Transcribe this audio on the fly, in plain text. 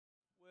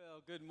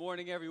Well, good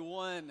morning,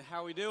 everyone.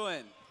 How are we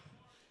doing?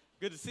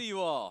 Good to see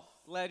you all.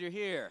 Glad you're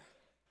here.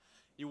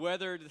 You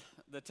weathered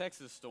the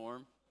Texas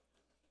storm,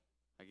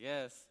 I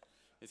guess.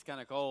 It's kind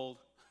of cold.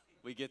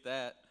 We get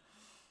that.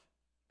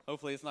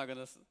 Hopefully, it's not going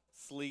to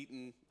sleet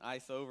and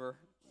ice over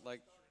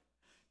like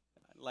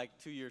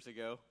 2 years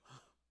ago.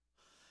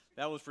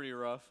 That was pretty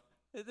rough.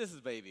 This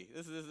is baby.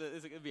 This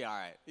is it'll be all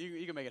right.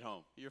 You can make it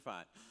home. You're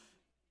fine.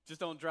 Just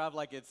don't drive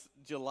like it's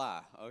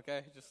July,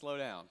 okay? Just slow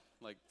down.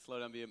 Slow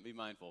down, be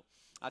mindful.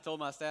 I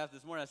told my staff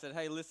this morning, I said,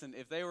 hey, listen,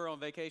 if they were on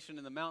vacation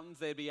in the mountains,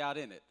 they'd be out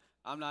in it.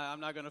 I'm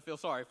not going to feel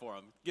sorry for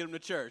them. Get them to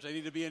church. They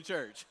need to be in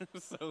church.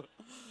 So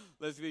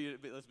let's be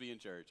in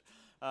church.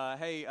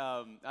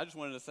 I just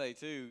wanted to say,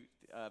 too,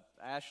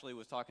 Ashley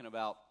was talking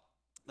about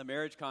the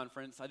marriage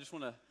conference. I'm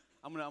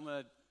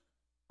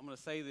going to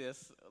say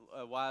this.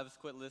 Wives,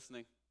 quit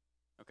listening.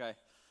 Okay?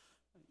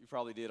 You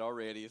probably did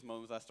already as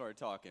moments I started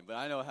talking, but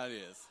I know how it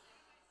is.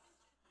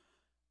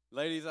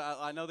 Ladies,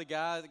 I know the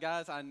guys.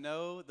 Guys, I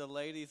know the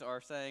ladies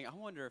are saying, I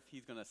wonder if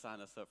he's going to sign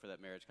us up for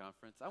that marriage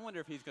conference. I wonder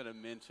if he's going to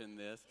mention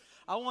this.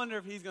 I wonder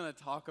if he's going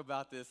to talk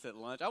about this at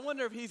lunch. I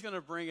wonder if he's going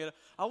to bring it.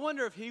 I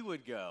wonder if he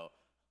would go.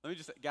 Let me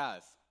just say,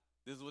 guys,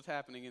 this is what's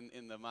happening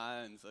in the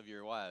minds of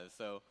your wives.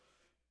 So,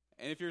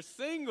 and if you're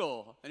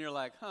single and you're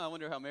like, I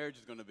wonder how marriage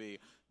is going to be,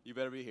 you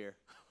better be here.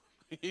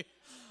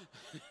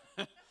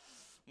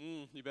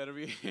 You better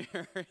be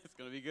here. It's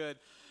going to be good.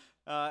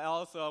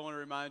 Also, I want to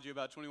remind you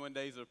about 21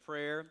 Days of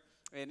Prayer.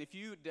 And if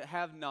you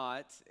have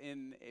not,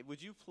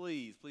 would you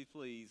please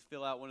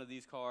fill out one of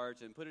these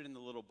cards and put it in the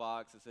little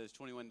box that says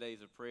 21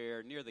 Days of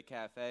Prayer near the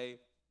cafe.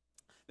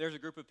 There's a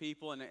group of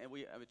people, and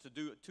it's a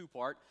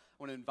two-part. I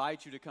want to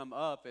invite you to come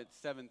up at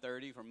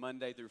 7:30 from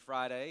Monday through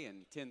Friday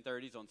and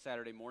 10:30 on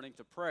Saturday morning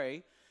to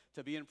pray,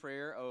 to be in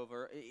prayer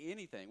over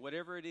anything,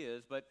 whatever it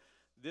is. But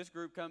this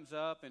group comes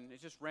up, and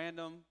it's just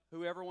random.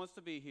 Whoever wants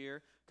to be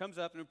here comes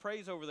up and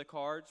prays over the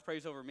cards,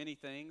 prays over many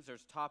things.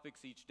 There's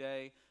topics each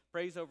day.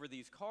 Prays over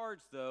these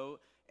cards, though,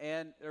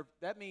 and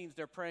that means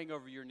they're praying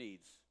over your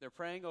needs. They're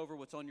praying over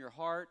what's on your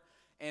heart.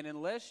 And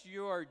unless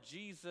you are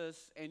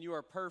Jesus and you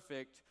are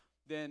perfect,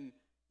 then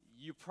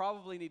you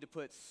probably need to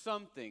put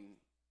something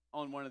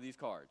on one of these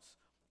cards.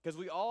 Because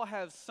we all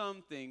have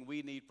something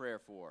we need prayer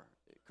for.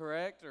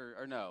 Correct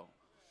or no?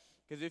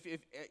 Because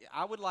if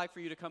I would like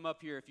for you to come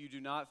up here if you do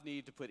not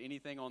need to put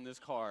anything on this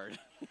card.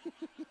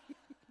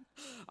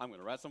 I'm going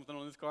to write something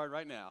on this card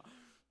right now.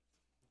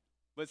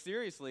 But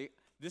seriously,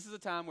 this is a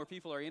time where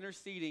people are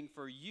interceding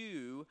for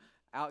you,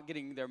 out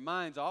getting their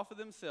minds off of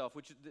themselves,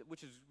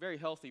 which is very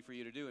healthy for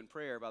you to do in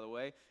prayer, by the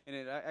way. And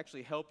it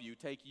actually help you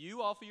take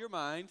you off of your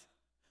mind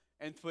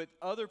and put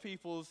other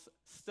people's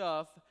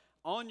stuff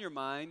on your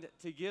mind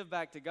to give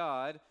back to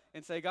God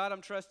and say, God,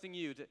 I'm trusting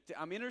you.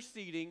 I'm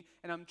interceding,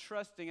 and I'm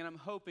trusting, and I'm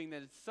hoping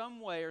that in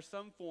some way or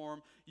some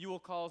form you will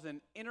cause an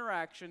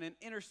interaction, an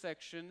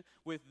intersection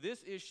with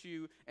this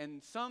issue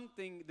and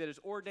something that is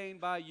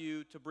ordained by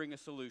you to bring a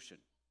solution.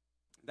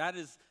 That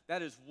is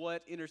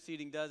what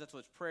interceding does. That's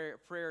what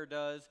prayer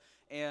does.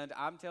 And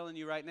I'm telling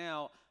you right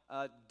now,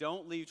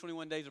 don't leave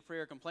 21 Days of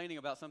Prayer complaining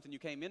about something you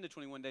came into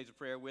 21 Days of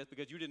Prayer with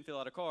because you didn't fill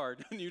out a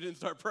card and you didn't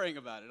start praying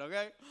about it,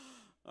 okay?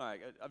 All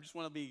right, I just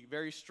want to be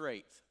very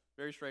straight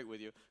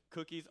with you.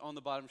 Cookies on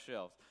the bottom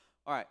shelves.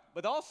 All right,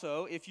 but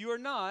also, if you are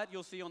not,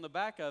 you'll see on the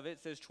back of it,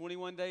 it says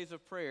 21 Days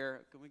of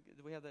Prayer. Do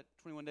we have that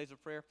 21 Days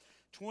of Prayer?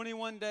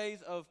 21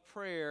 Days of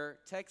Prayer,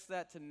 text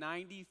that to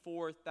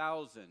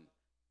 94,000.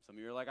 Some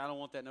of you are like, I don't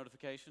want that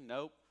notification.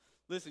 Nope.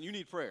 Listen, you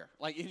need prayer.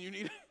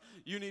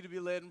 You need to be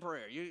led in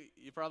prayer.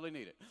 You probably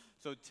need it.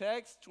 So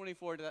text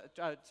 21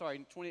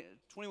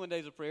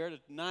 Days of Prayer to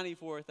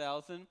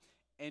 94,000.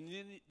 And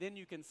then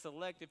you can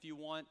select if you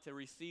want to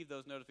receive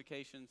those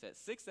notifications at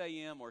 6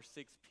 a.m. or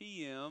 6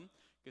 p.m.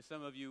 Because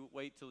some of you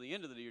wait till the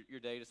end of your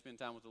day to spend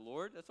time with the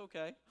Lord. That's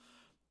okay.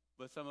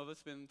 But some of us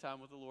spend time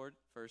with the Lord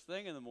first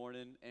thing in the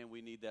morning, and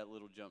we need that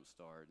little jump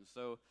start. And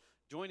so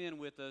join in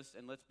with us,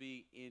 and let's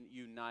be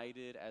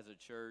united as a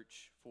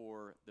church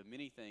for the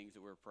many things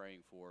that we're praying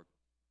for.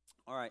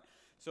 All right.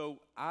 So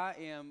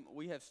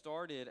we have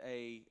started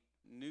a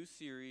new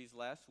series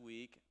last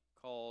week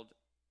called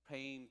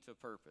Pain to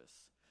Purpose.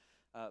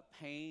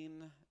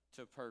 Pain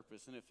to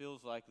purpose. And it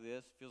feels like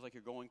this. It feels like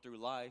you're going through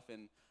life,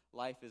 and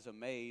life is a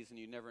maze, and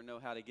you never know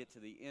how to get to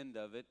the end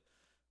of it.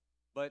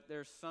 But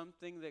there's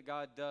something that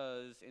God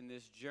does in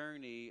this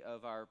journey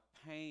of our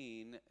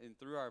pain and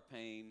through our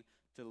pain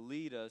to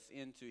lead us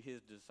into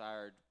his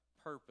desired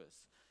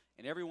purpose.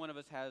 And every one of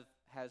us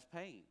has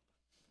pain.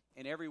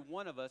 And every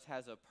one of us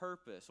has a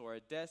purpose or a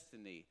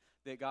destiny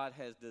that God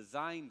has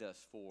designed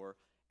us for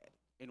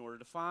in order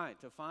to find.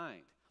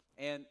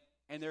 And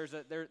there is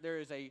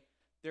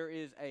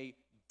a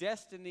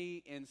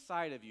destiny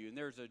inside of you, and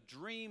there's a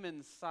dream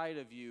inside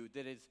of you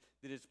that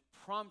is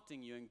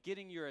prompting you and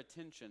getting your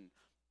attention.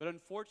 But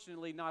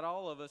unfortunately, not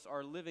all of us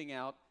are living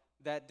out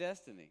that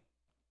destiny.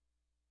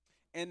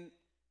 And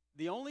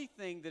the only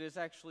thing that is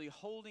actually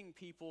holding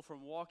people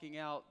from walking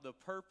out the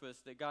purpose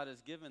that God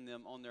has given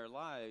them on their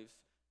lives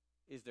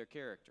is their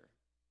character.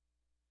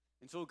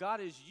 And so God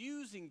is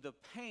using the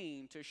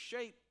pain to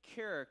shape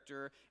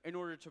character in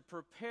order to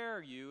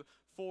prepare you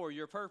for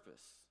your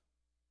purpose.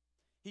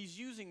 He's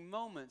using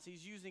moments,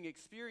 he's using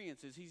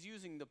experiences, he's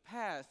using the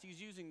past, he's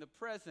using the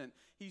present,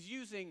 he's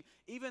using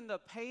even the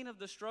pain of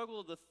the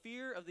struggle, the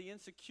fear of the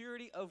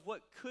insecurity of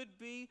what could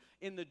be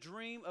in the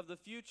dream of the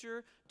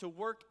future to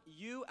work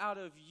you out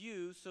of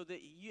you so that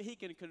he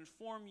can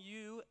conform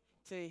you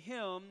to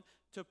him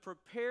to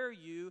prepare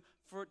you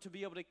to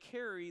be able to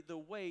carry the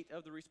weight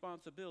of the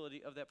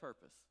responsibility of that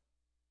purpose.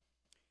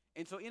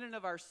 And so in and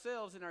of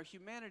ourselves, in our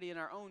humanity, in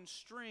our own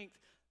strength,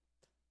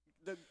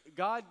 the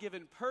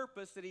God-given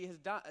purpose that he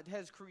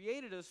has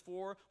created us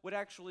for would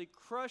actually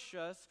crush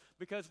us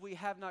because we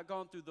have not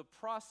gone through the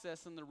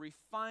process and the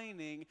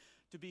refining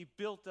to be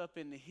built up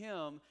in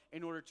him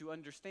in order to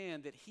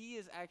understand that he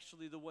is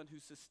actually the one who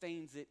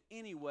sustains it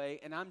anyway,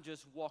 and I'm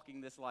just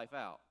walking this life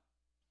out.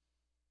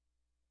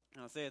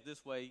 And I'll say it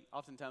this way,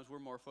 oftentimes we're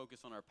more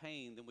focused on our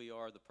pain than we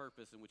are the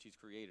purpose in which he's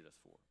created us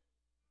for.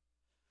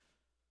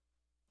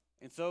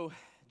 And so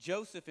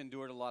Joseph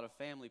endured a lot of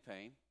family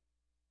pain.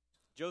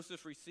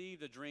 Joseph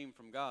received a dream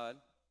from God.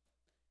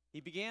 He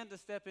began to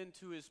step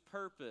into his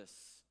purpose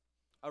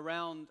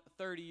around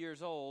 30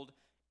 years old,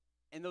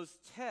 and those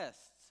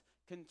tests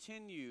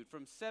continued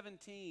from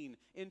 17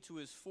 into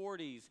his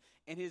 40s,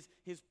 and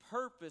his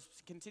purpose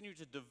continued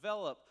to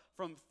develop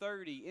from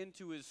 30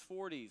 into his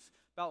 40s.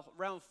 About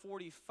around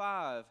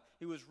 45,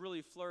 he was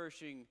really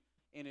flourishing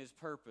in his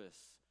purpose.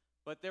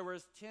 But there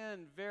was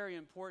 10 very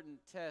important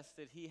tests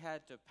that he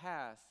had to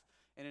pass,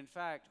 and in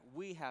fact,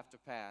 we have to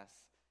pass.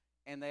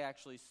 And they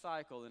actually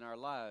cycle in our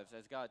lives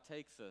as God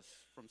takes us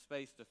from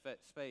space to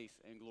space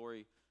and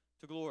glory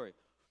to glory.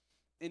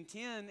 In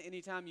 10,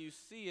 anytime you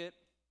see it,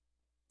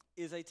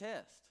 is a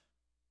test.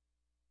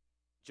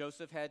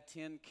 Joseph had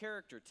 10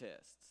 character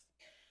tests.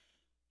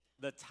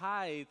 The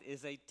tithe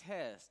is a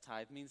test.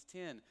 Tithe means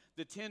 10.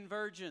 The 10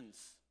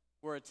 virgins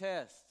were a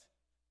test.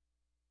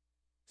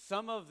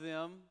 Some of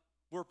them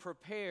were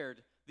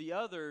prepared. The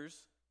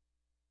others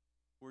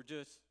were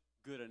just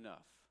good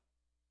enough.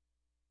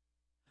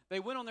 They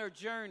went on their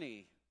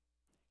journey,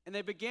 and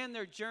they began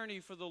their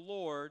journey for the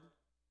Lord,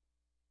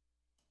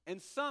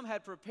 and some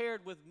had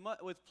prepared with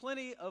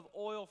plenty of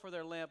oil for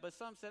their lamp, but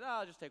some said,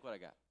 I'll just take what I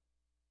got.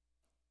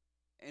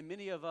 And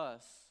many of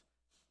us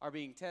are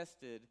being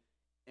tested,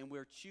 and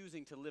we're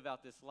choosing to live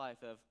out this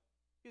life of,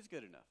 it's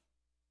good enough.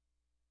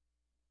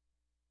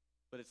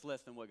 But it's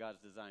less than what God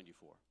has designed you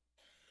for.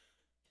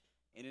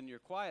 And in your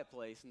quiet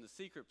place, in the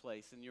secret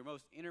place, in your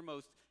most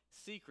innermost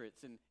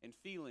secrets and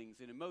feelings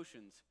and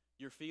emotions,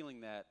 you're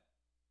feeling that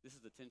this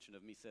is the tension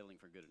of me settling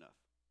for good enough.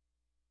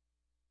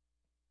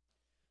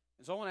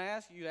 And so I want to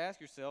ask you to ask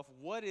yourself,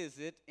 what is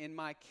it in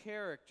my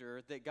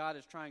character that God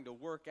is trying to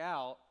work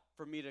out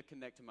for me to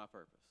connect to my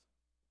purpose?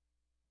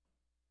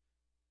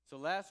 So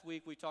last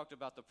week we talked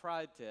about the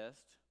pride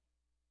test,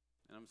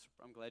 and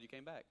I'm glad you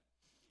came back.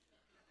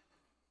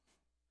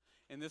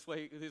 And this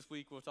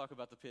week we'll talk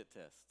about the pit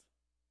test.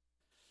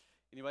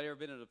 Anybody ever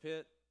been in a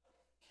pit?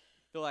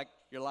 Feel like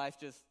your life's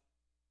just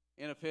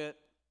in a pit?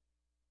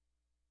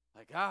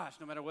 Like, gosh,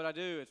 no matter what I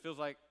do, it feels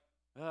like,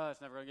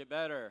 it's never going to get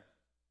better.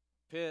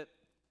 Pit.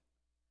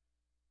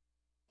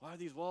 Why are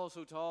these walls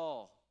so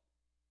tall?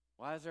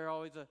 Why is there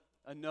always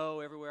a no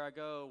everywhere I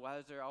go? Why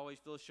does there always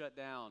feel shut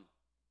down?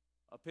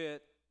 A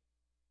pit.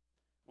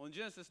 Well, in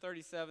Genesis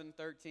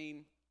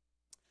 37:13,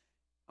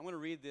 I'm going to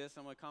read this.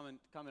 I'm going to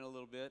comment a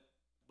little bit.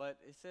 But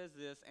it says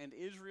this, and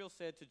Israel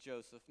said to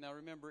Joseph. Now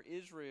remember,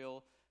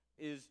 Israel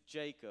is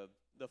Jacob,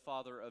 the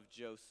father of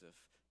Joseph.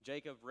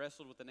 Jacob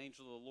wrestled with an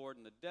angel of the Lord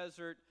in the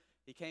desert.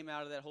 He came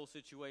out of that whole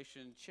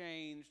situation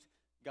changed.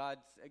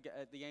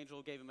 The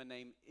angel gave him a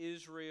name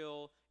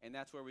Israel, and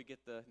that's where we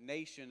get the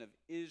nation of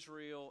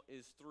Israel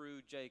is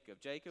through Jacob.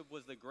 Jacob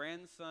was the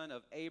grandson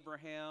of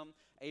Abraham.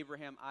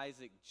 Abraham,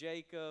 Isaac,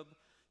 Jacob.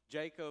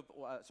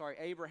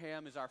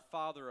 Abraham is our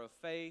father of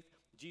faith.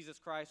 Jesus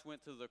Christ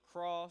went to the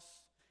cross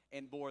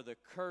and bore the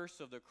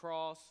curse of the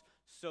cross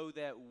so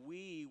that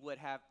we would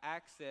have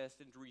access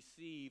and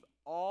receive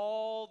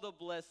all the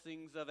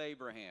blessings of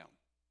Abraham.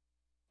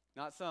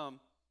 Not some.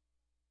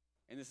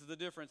 And this is the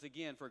difference,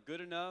 again, for good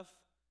enough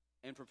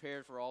and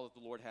prepared for all that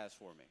the Lord has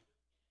for me.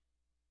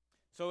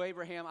 So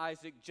Abraham,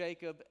 Isaac,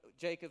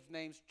 Jacob's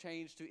names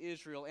changed to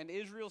Israel. And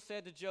Israel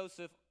said to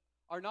Joseph,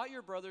 are not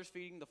your brothers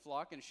feeding the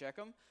flock in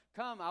Shechem?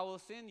 Come, I will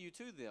send you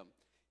to them.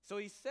 So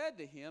he said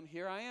to him,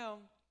 here I am.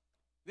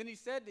 Then he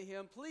said to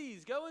him,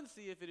 please go and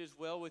see if it is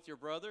well with your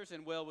brothers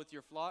and well with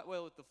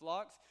the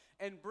flocks,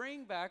 and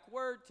bring back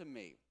word to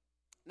me.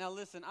 Now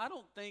listen, I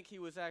don't think he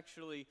was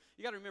actually,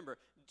 you got to remember,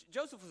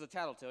 Joseph was a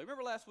tattletale.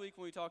 Remember last week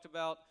when we talked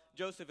about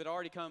Joseph had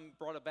already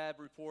brought a bad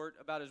report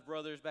about his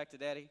brothers back to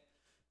daddy?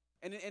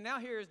 And now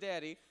here is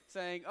daddy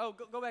saying,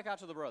 go back out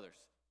to the brothers.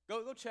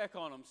 Go check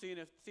on them, see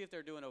if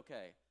they're doing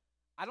okay.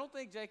 I don't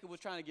think Jacob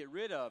was trying to get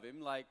rid of him,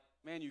 like,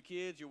 man, you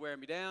kids, you're wearing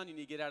me down. You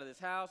need to get out of this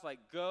house. Like,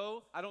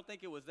 go. I don't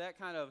think it was that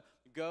kind of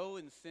go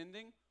and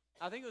sending.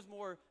 I think it was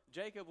more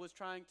Jacob was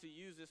trying to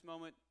use this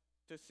moment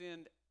to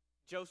send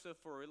Joseph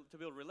to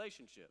build a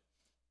relationship.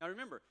 Now,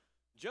 remember,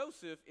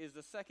 Joseph is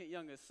the second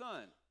youngest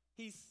son.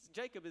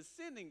 Jacob is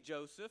sending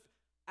Joseph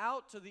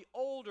out to the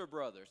older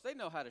brothers. They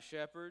know how to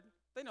shepherd.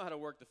 They know how to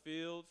work the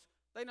fields.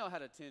 They know how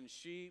to tend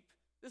sheep.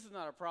 This is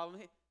not a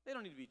problem. They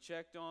don't need to be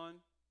checked on.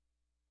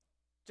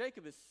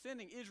 Jacob is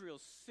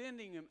Israel's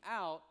sending him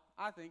out,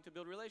 I think, to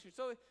build relationships.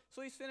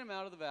 So he sent him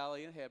out of the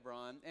valley in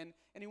Hebron, and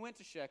he went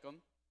to Shechem.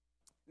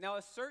 Now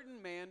a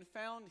certain man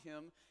found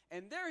him,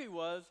 and there he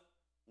was,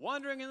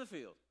 wandering in the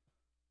field.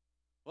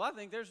 Well, I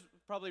think there's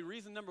probably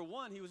reason number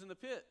one, he was in the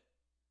pit.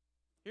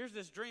 Here's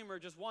this dreamer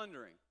just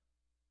wandering.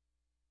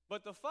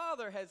 But the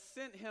father had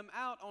sent him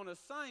out on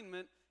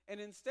assignment, and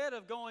instead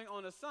of going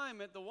on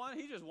assignment,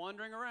 he's just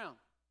wandering around.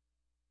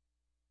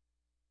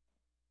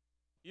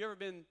 You ever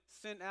been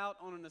sent out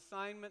on an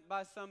assignment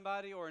by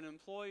somebody or an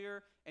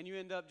employer, and you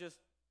end up just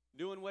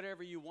doing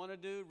whatever you want to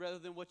do rather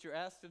than what you're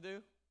asked to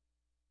do?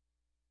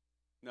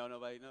 No,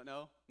 nobody.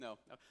 No.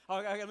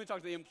 Okay, let me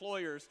talk to the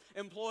employers.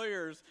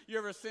 Employers, you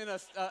ever sent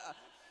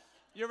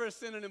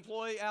an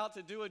employee out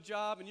to do a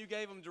job, and you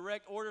gave them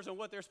direct orders on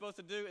what they're supposed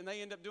to do, and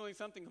they end up doing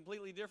something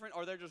completely different,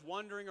 or they're just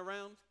wandering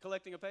around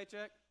collecting a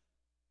paycheck?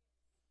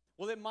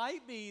 Well, it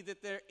might be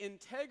that their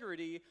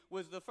integrity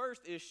was the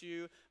first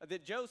issue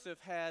that Joseph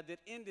had that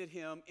ended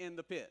him in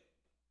the pit.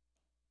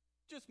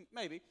 Just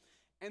maybe.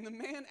 And the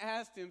man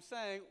asked him,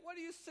 saying, "What are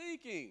you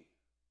seeking?"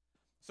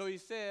 So he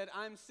said,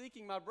 "I'm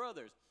seeking my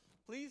brothers.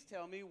 Please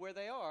tell me where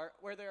they are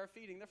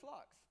feeding their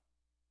flocks."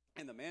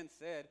 And the man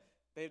said,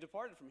 "They have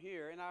departed from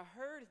here, and I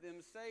heard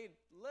them say,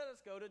 'Let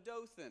us go to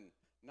Dothan,'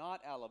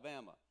 not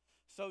Alabama."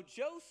 So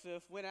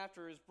Joseph went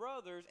after his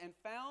brothers and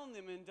found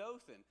them in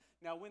Dothan.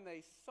 Now when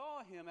they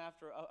saw him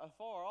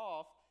afar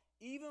off,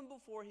 even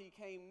before he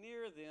came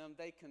near them,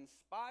 they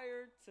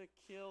conspired to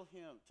kill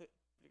him.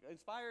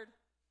 Conspired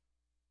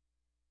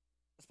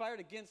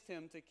against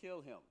him to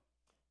kill him.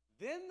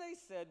 Then they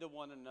said to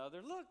one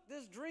another, "Look,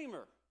 this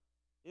dreamer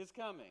is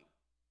coming.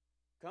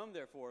 Come,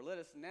 therefore, let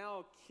us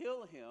now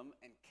kill him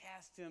and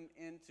cast him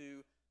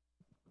into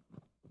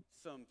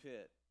some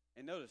pit."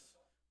 And notice,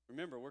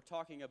 remember, we're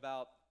talking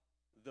about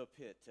the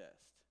pit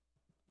test.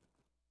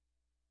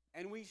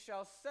 "And we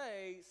shall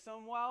say,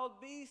 'Some wild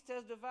beast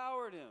has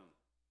devoured him.'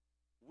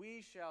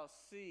 We shall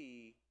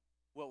see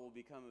what will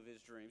become of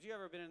his dreams." You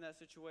ever been in that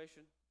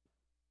situation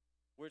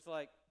where it's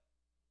like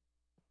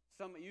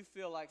you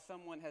feel like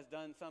someone has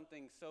done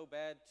something so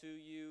bad to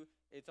you,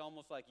 it's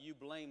almost like you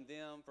blame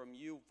them from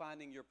you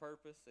finding your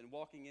purpose and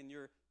walking in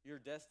your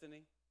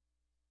destiny?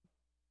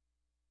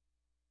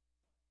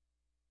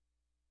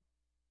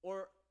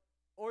 Or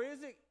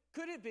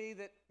could it be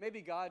that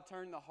maybe God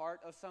turned the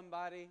heart of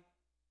somebody?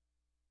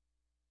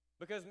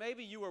 Because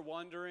maybe you were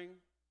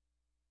wandering,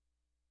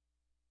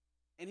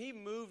 and he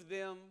moved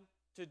them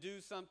to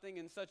do something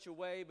in such a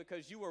way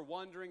because you were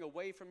wandering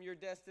away from your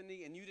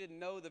destiny, and you didn't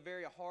know the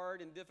very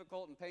hard and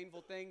difficult and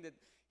painful thing that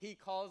he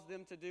caused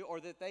them to do,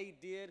 or that they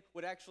did,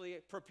 would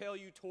actually propel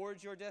you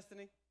towards your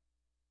destiny.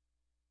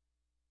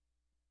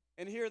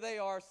 And here they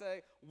are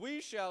saying, "We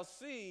shall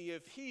see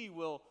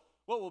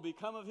what will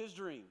become of his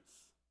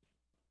dreams."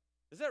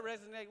 Does that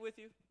resonate with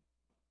you?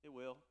 It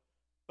will.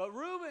 But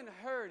Reuben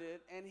heard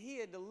it, and he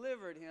had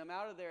delivered him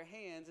out of their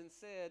hands and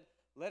said,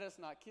 "Let us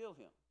not kill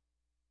him,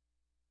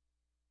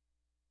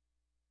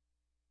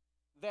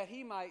 that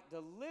he might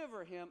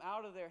deliver him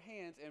out of their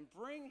hands and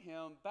bring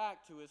him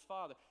back to his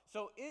father."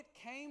 So it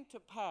came to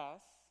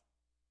pass,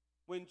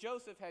 when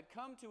Joseph had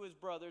come to his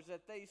brothers,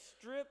 that they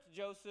stripped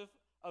Joseph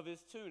of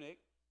his tunic,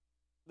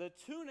 the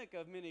tunic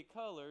of many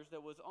colors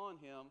that was on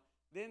him.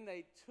 Then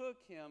they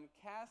took him,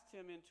 cast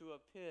him into a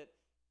pit,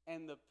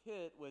 and the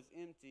pit was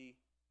empty.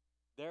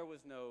 There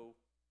was no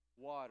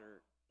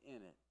water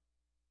in it.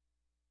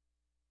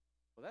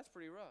 Well, that's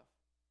pretty rough.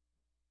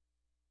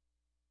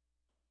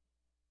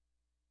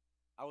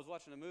 I was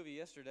watching a movie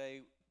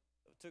yesterday.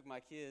 Took my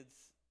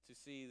kids to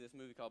see this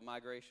movie called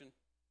Migration.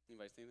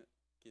 Anybody seen it?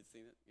 Kids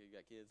seen it? You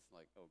got kids?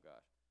 Like, oh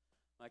gosh.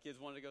 My kids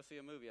wanted to go see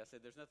a movie. I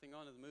said, "There's nothing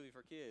on in the movie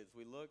for kids."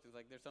 We looked, and it's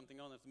like, "There's something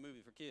on that's a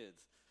movie for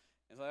kids."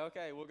 And it's like,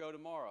 "Okay, we'll go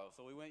tomorrow."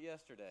 So we went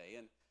yesterday,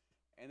 and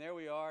there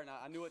we are, and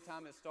I knew what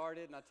time it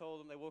started, and I told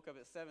them. They woke up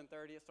at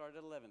 7:30. It started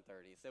at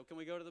 11:30. Said, "Can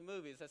we go to the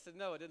movies?" I said,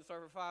 "No, it didn't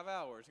start for 5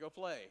 hours. Go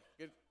play.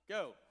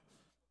 Go."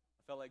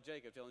 I felt like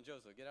Jacob telling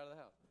Joseph, "Get out of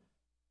the house."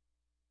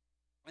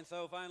 And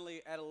so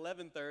finally at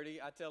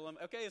 11:30, I tell him,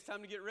 "Okay, it's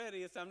time to get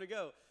ready. It's time to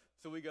go."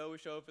 So we go, we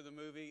show up for the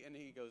movie, and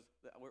he goes,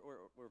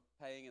 we're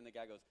paying, and the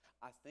guy goes,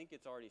 "I think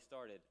it's already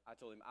started." I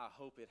told him, "I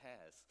hope it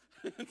has."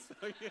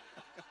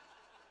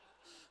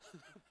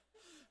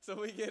 So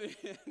we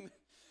get in.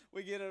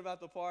 We get in about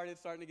the part. It's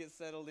starting to get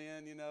settled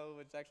in,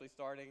 it's actually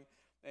starting.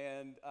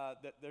 And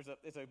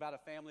it's about a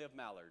family of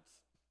mallards.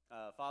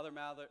 Father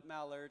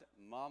mallard,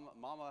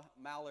 mama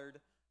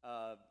mallard,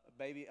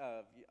 baby,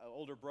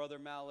 older brother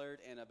mallard,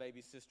 and a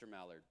baby sister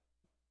mallard.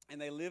 And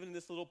they live in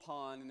this little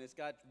pond, and it's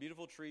got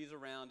beautiful trees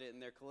around it,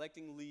 and they're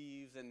collecting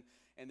leaves, and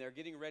they're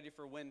getting ready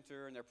for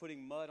winter, and they're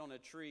putting mud on a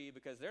tree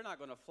because they're not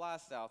going to fly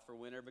south for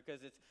winter because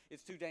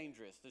it's too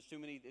dangerous.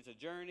 It's a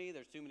journey,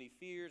 there's too many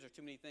fears, there's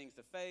too many things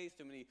to face,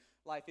 too many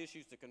life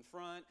issues to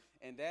confront,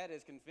 and Dad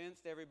has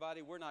convinced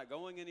everybody we're not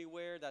going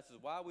anywhere. That's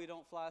why we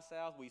don't fly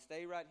south. We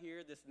stay right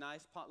here, this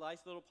nice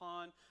little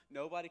pond.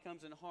 Nobody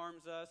comes and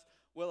harms us.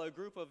 Well, a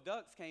group of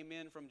ducks came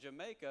in from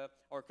Jamaica,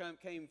 or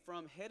came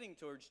from heading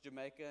towards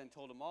Jamaica, and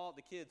told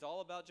the kids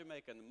all about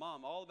Jamaica, and the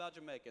mom all about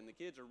Jamaica, and the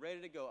kids are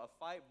ready to go. A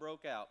fight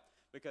broke out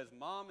because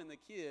Mom and the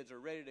kids are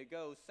ready to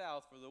go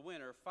south for the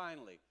winter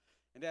finally.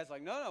 And Dad's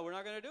like, no, we're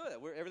not going to do it.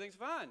 Everything's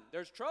fine.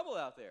 There's trouble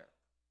out there.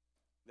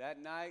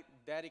 That night,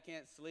 Daddy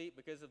can't sleep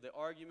because of the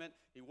argument.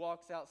 He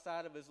walks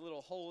outside of his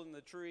little hole in the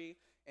tree,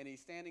 and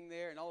he's standing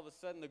there, and all of a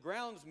sudden the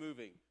ground's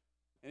moving.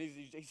 And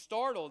he's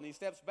startled, and he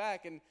steps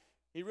back, and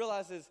he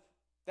realizes,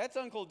 that's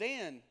Uncle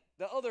Dan,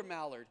 the other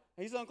mallard.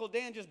 He's Uncle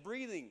Dan just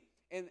breathing.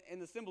 And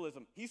the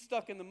symbolism, he's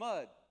stuck in the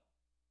mud,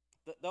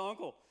 the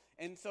uncle.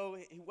 And so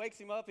he wakes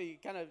him up. He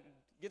kind of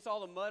gets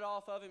all the mud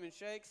off of him and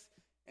shakes.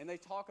 And they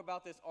talk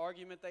about this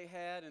argument they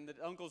had. And the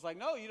uncle's like,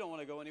 no, you don't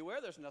want to go anywhere.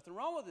 There's nothing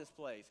wrong with this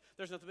place.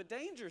 There's nothing but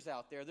dangers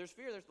out there. There's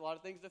fear. There's a lot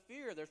of things to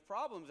fear. There's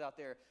problems out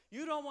there.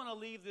 You don't want to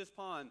leave this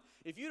pond.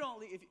 If you don't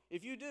leave,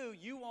 if you do,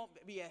 you won't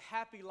be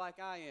happy like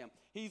I am.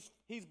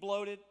 He's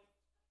bloated.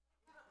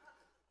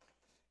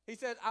 He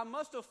said, I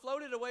must have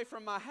floated away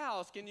from my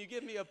house. Can you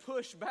give me a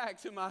push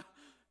back to my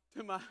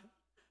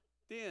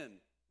den?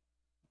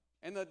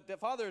 And the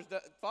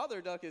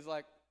father duck is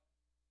like,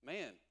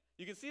 man,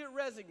 you can see it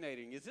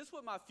resonating. Is this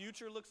what my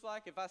future looks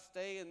like if I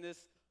stay in this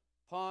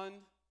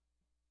pond?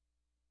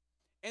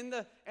 And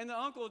the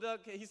uncle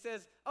duck, he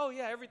says, oh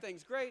yeah,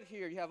 everything's great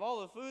here. You have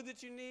all the food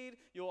that you need.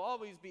 You'll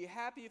always be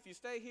happy if you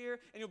stay here,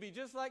 and you'll be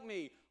just like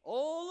me,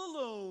 all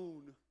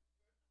alone.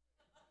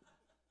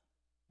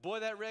 Boy,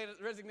 that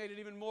resonated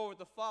even more with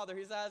the father.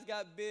 His eyes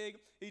got big.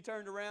 He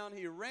turned around.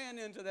 He ran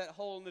into that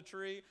hole in the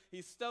tree.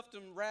 He stuffed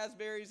some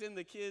raspberries in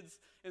the kids'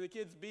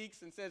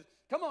 beaks and said,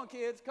 come on,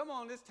 kids, come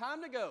on, it's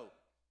time to go.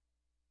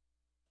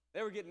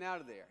 They were getting out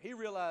of there. He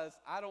realized,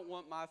 I don't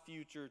want my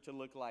future to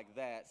look like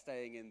that,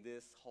 staying in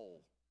this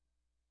hole.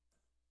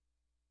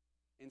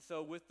 And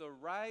so with the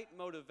right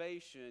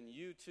motivation,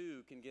 you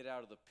too can get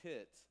out of the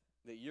pit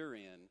that you're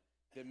in,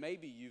 that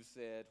maybe you've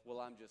said, well,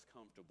 I'm just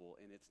comfortable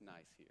and it's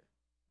nice here.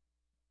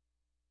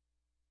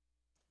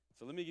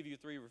 So let me give you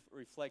three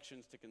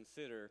reflections to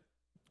consider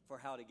for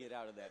how to get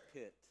out of that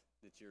pit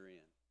that you're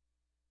in.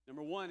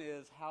 Number one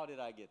is, how did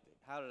I get there?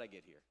 How did I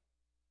get here?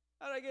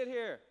 How did I get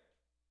here?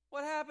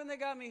 What happened that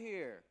got me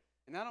here?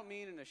 And I don't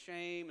mean in a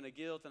shame and a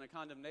guilt and a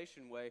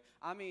condemnation way.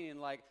 I mean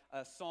in like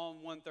a Psalm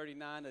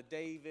 139, a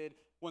David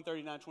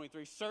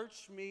 139:23.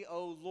 Search me,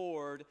 O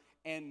Lord,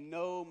 and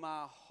know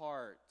my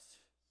heart.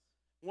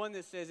 One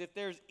that says, if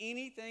there's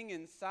anything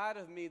inside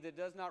of me that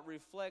does not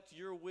reflect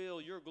your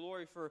will, your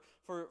glory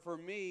for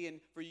me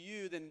and for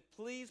you, then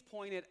please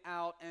point it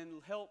out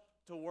and help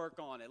to work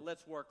on it.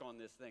 Let's work on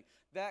this thing.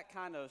 That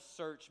kind of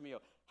search me.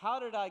 How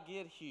did I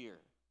get here?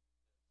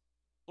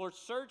 Lord,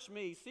 search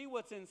me. See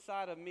what's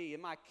inside of me,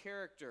 in my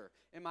character,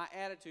 in my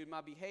attitude,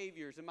 my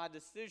behaviors, in my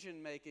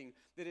decision making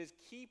that is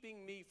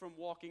keeping me from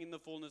walking in the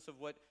fullness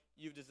of what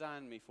you've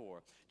designed me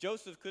for.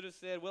 Joseph could have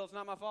said, well, it's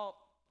not my fault.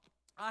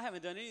 I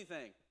haven't done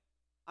anything.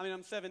 I mean,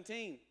 I'm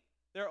 17.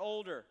 They're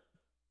older.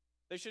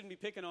 They shouldn't be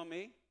picking on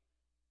me.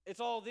 It's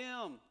all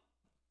them.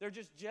 They're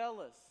just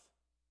jealous.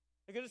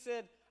 They could have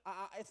said,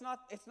 it's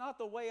not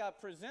the way I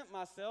present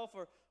myself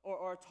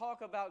or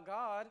talk about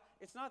God.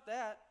 It's not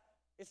that.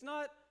 It's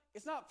not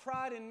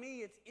pride in me.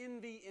 It's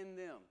envy in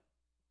them.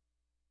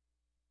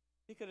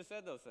 He could have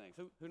said those things.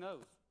 Who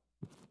knows?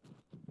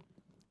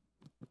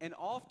 And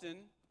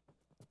often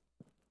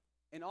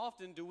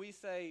do we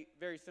say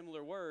very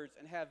similar words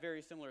and have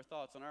very similar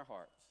thoughts in our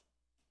hearts.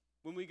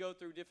 When we go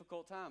through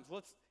difficult times,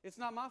 well, it's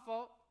not my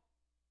fault.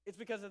 It's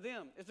because of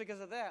them. It's because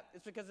of that.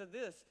 It's because of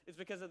this. It's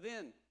because of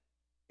them.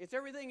 It's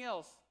everything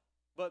else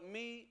but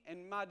me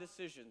and my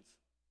decisions.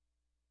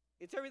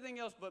 It's everything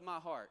else but my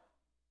heart.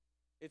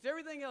 It's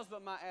everything else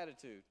but my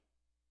attitude.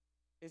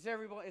 It's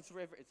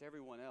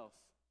everyone else.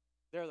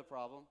 They're the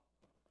problem.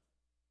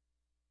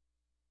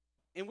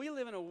 And we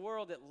live in a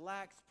world that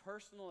lacks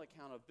personal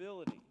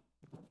accountability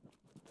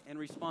and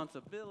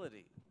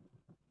responsibility.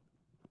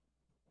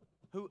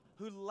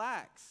 Who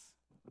lacks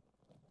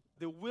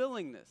the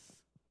willingness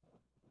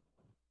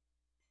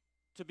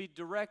to be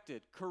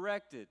directed,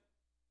 corrected,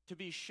 to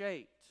be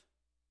shaped.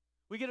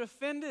 We get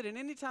offended, and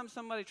anytime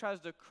somebody tries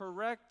to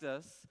correct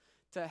us,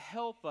 to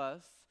help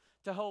us,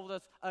 to hold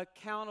us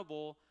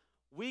accountable,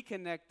 we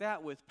connect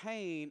that with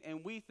pain,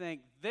 and we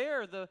think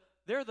they're the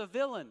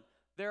villain.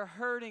 They're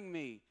hurting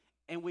me.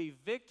 And we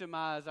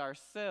victimize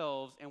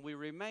ourselves, and we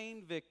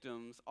remain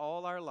victims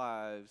all our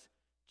lives,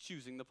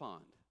 choosing the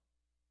pond.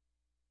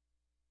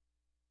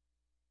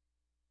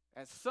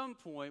 At some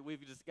point,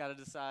 we've just got to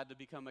decide to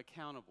become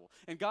accountable.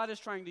 And God is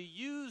trying to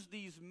use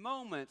these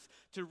moments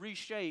to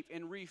reshape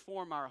and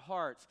reform our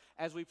hearts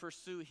as we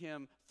pursue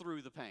Him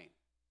through the pain.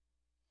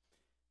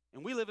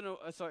 And we live in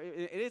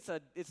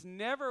it's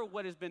never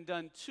what has been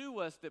done to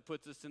us that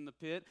puts us in the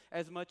pit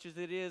as much as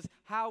it is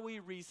how we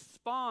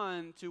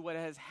respond to what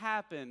has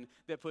happened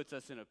that puts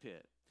us in a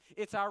pit.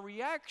 It's our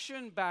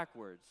reaction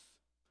backwards.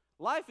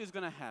 Life is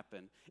going to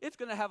happen. It's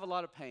going to have a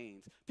lot of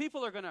pains.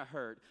 People are going to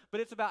hurt.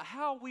 But it's about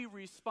how we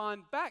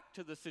respond back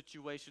to the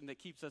situation that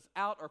keeps us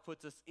out or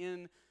puts us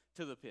into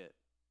the pit.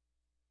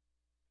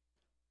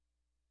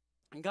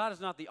 And God is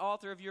not the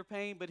author of your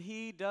pain, but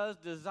He does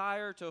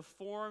desire to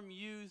form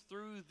you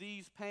through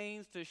these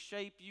pains to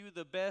shape you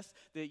the best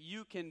that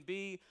you can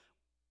be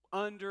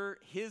under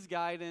His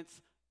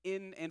guidance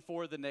in and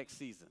for the next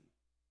season.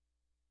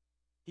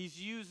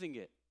 He's using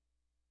it.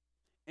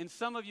 And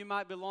some of you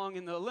might belong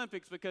in the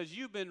Olympics because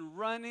you've been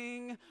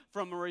running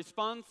from a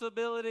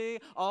responsibility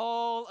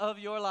all of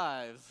your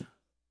lives.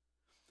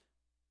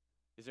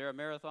 Is there a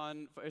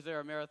marathon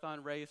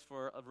race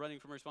for running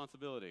from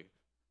responsibility?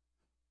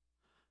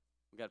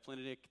 We've got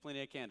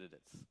plenty of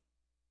candidates.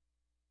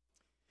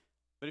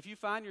 But if you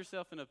find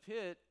yourself in a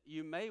pit,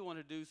 you may want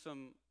to do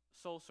some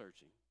soul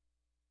searching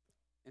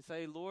and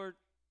say, Lord,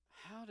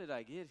 how did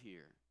I get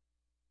here?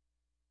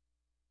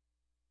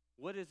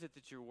 What is it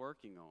that you're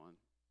working on?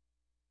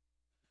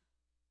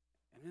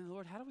 And then,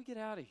 Lord, how do we get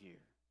out of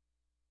here?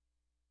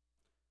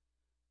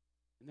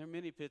 And there are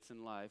many pits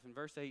in life. In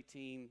verse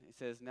 18, it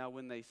says, now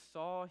when they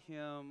saw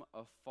him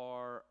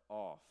afar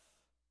off.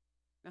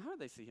 Now, how did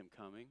they see him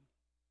coming?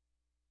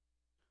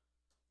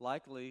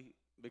 Likely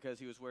because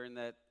he was wearing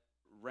that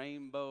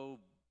rainbow,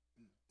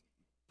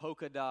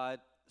 polka dot,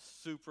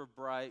 super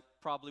bright,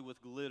 probably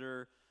with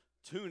glitter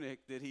tunic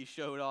that he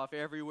showed off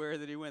everywhere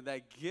that he went.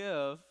 That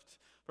gift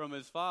from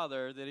his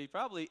father that he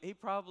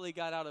probably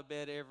got out of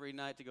bed every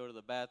night to go to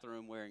the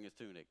bathroom wearing his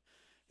tunic.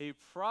 He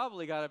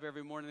probably got up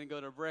every morning and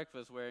go to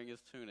breakfast wearing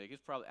his tunic.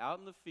 He's probably out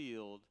in the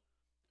field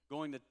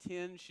going to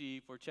tend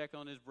sheep or check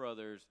on his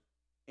brothers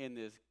in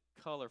this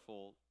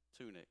colorful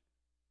tunic,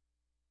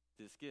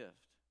 this gift.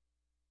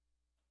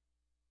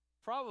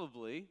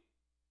 Probably,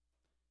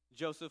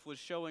 Joseph was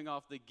showing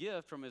off the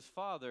gift from his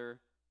father,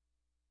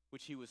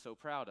 which he was so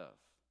proud of.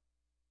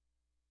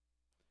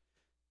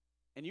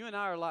 And you and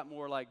I are a lot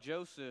more like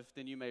Joseph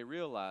than you may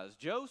realize.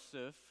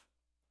 Joseph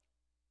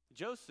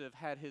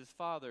had his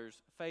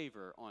father's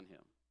favor on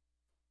him.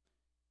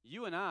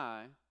 You and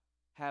I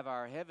have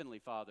our heavenly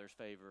Father's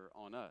favor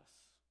on us.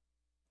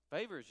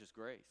 Favor is just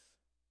grace,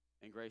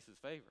 and grace is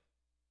favor.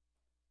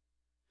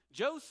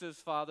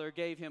 Joseph's father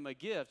gave him a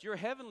gift. Your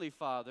heavenly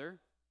Father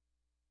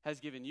has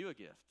given you a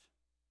gift.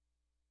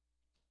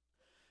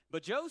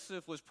 But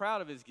Joseph was proud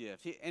of his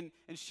gift and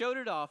showed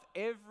it off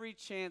every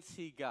chance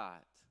he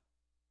got.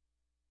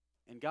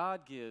 And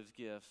God gives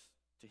gifts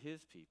to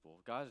his people.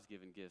 God has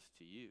given gifts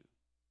to you.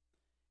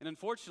 And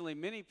unfortunately,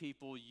 many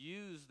people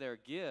use their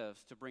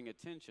gifts to bring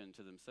attention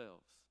to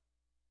themselves.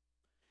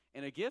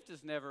 And a gift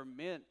is never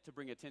meant to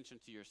bring attention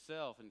to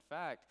yourself. In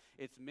fact,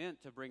 it's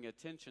meant to bring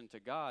attention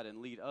to God and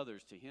lead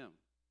others to Him.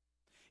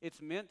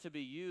 It's meant to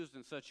be used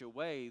in such a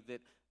way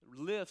that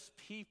lifts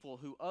people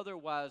who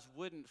otherwise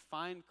wouldn't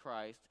find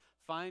Christ,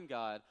 find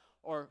God,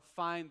 or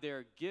find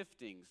their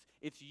giftings.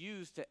 It's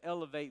used to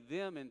elevate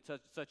them into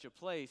such a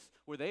place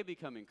where they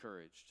become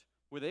encouraged,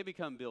 where they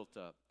become built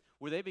up,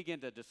 where they begin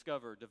to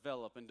discover,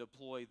 develop, and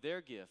deploy their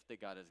gift that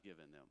God has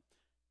given them.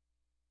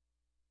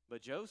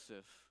 But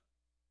Joseph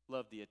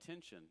loved the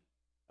attention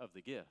of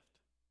the gift,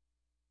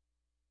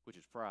 which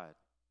is pride.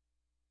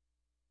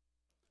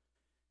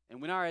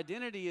 And when our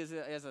identity is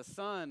as a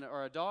son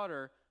or a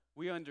daughter,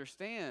 we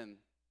understand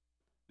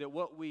that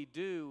what we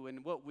do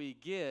and what we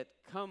get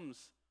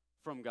comes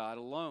from God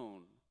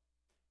alone.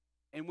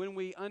 And when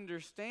we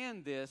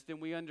understand this,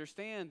 then we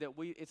understand that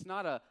it's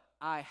not a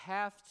I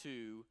have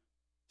to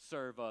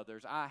serve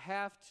others, I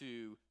have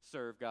to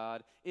serve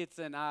God. It's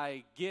an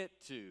I get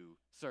to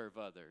serve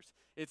others.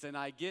 It's an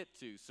I get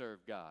to serve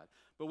God.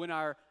 But when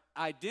our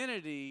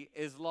identity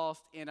is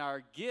lost in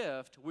our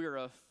gift, we're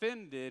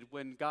offended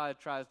when God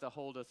tries to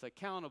hold us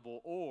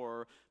accountable,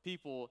 or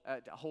people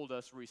hold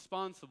us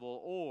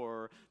responsible,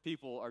 or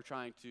people are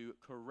trying to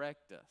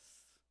correct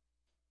us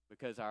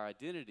because our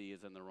identity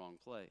is in the wrong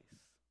place.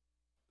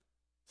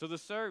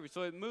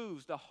 So it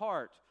moves the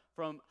heart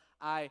from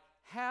I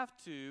have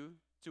to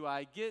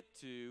I get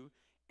to,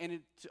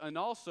 and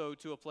also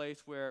to a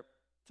place where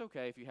it's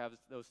okay if you have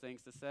those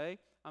things to say.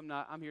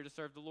 I'm here to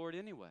serve the Lord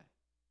anyway.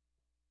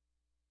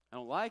 I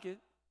don't like it.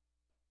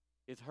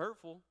 It's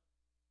hurtful.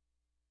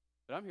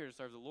 But I'm here to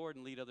serve the Lord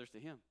and lead others to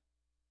Him.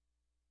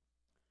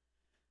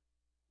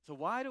 So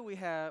why do we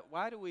show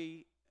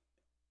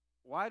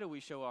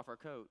off our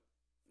coat?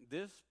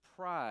 This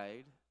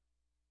pride,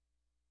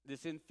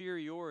 this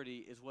inferiority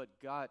is what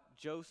got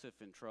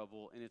Joseph in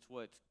trouble, and it's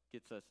what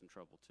gets us in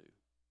trouble too.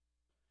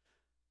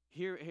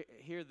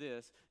 Hear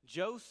this.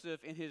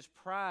 Joseph, in his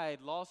pride,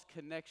 lost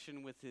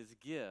connection with his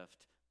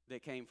gift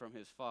that came from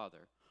his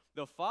father.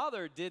 The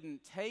father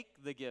didn't take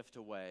the gift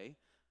away,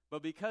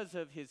 but because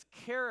of his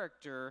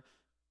character,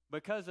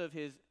 because of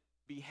his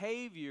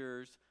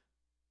behaviors,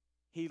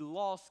 he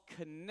lost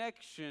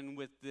connection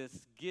with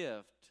this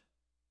gift,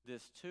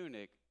 this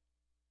tunic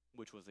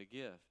which was a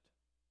gift.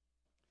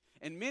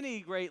 And many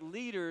great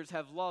leaders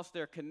have lost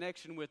their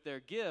connection with their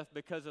gift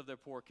because of their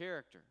poor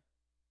character,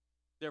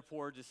 their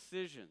poor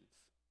decisions.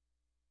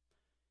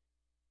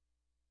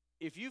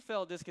 If you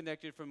felt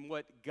disconnected from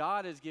what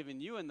God has given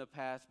you in the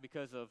past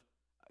because of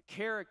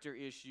character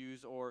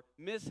issues or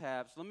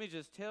mishaps, let me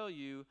just tell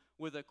you,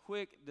 with a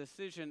quick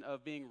decision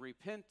of being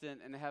repentant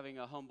and having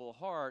a humble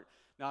heart,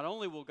 not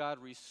only will God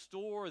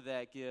restore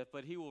that gift,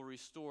 but he will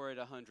restore it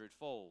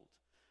 100-fold.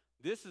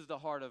 This is the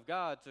heart of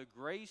God, to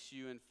grace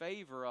you and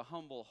favor a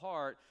humble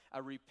heart,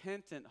 a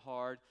repentant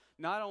heart,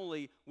 not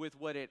only with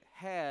what it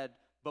had,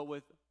 but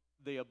with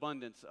the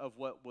abundance of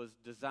what was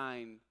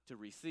designed to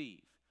receive.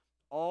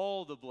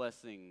 All the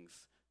blessings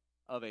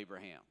of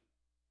Abraham.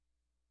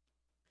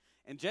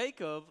 And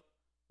Jacob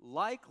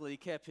likely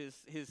kept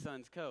his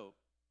son's coat.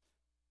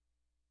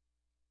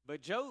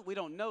 But we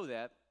don't know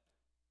that,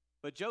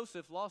 but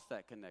Joseph lost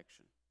that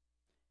connection.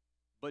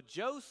 But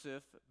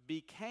Joseph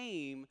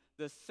became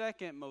the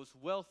second most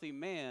wealthy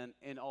man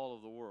in all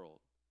of the world.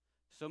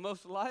 So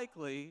most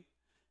likely,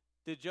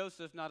 did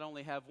Joseph not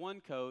only have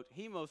one coat,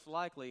 he most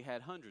likely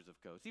had hundreds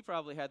of coats. He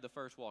probably had the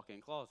first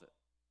walk-in closet.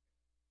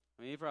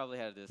 I mean, he probably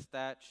had this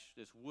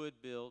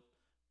wood-built,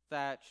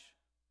 thatch,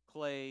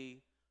 clay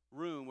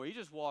room where he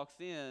just walks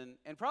in,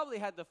 and probably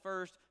had the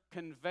first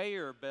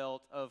conveyor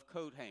belt of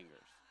coat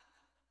hangers.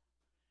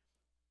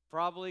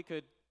 Probably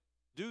could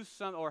do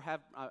some, or have,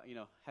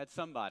 had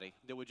somebody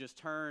that would just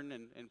turn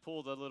and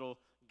pull the little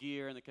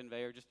gear and the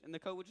conveyor, and the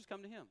coat would just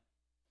come to him.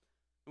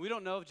 And we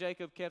don't know if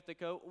Jacob kept the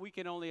coat. We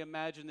can only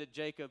imagine that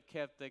Jacob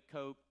kept the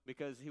coat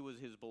because he was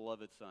his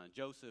beloved son.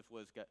 Joseph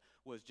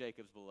was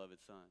Jacob's beloved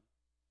son.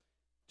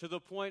 To the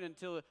point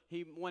until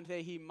one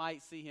day he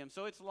might see him.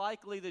 So it's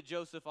likely that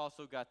Joseph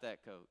also got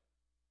that coat.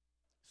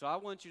 So I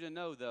want you to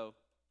know, though,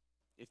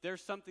 if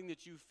there's something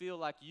that you feel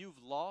like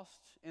you've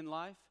lost in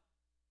life,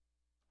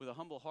 with a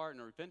humble heart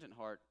and a repentant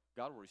heart,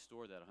 God will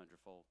restore that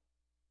 100-fold.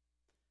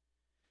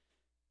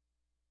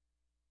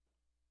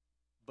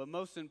 But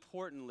most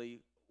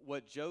importantly,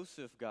 what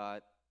Joseph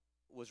got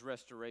was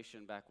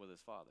restoration back with his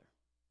father.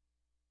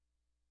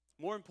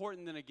 More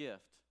important than a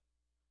gift,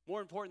 more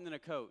important than a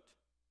coat,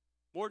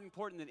 more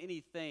important than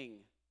anything,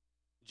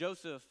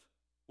 Joseph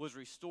was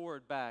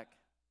restored back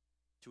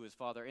to his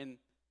father. And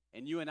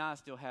you and I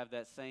still have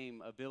that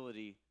same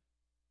ability.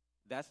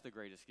 That's the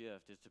greatest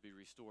gift, is to be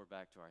restored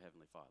back to our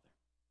Heavenly Father.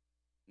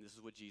 And this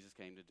is what Jesus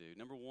came to do.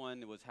 Number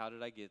one, it was, how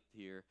did I get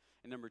here?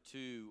 And number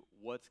two,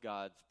 what's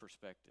God's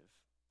perspective?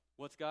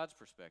 What's God's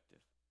perspective?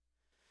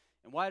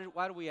 And why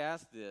do we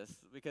ask this?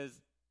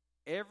 Because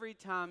every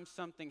time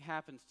something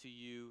happens to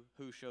you,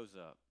 who shows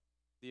up?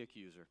 The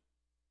accuser.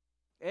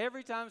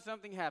 Every time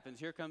something happens,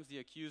 here comes the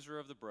accuser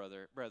of the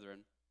brethren,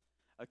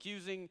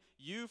 accusing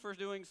you for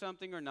doing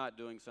something or not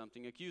doing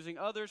something, accusing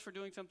others for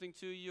doing something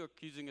to you,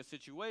 accusing a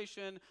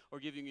situation,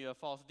 or giving you a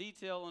false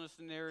detail on a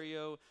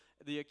scenario.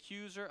 The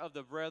accuser of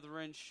the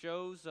brethren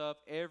shows up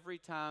every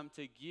time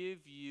to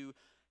give you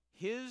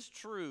his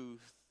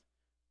truth,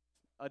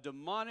 a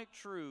demonic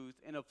truth,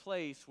 in a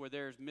place where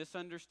there's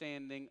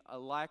misunderstanding, a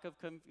lack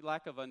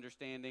of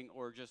understanding,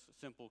 or just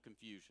simple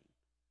confusion.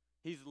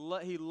 He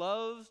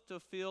loves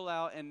to fill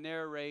out and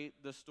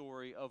narrate the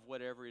story of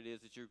whatever it is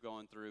that you're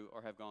going through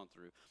or have gone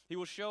through. He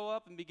will show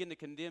up and begin to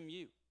condemn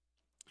you.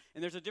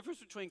 And there's a difference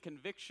between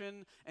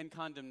conviction and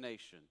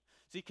condemnation.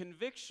 See,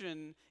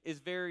 conviction is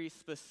very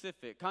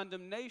specific.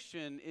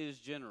 Condemnation is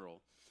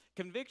general.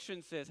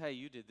 Conviction says, hey,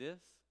 you did this,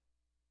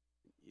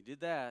 you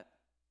did that,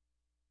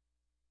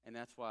 and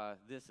that's why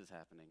this is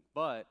happening.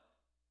 But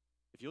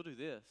if you'll do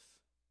this,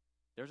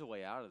 there's a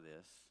way out of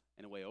this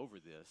and a way over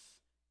this,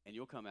 and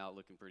you'll come out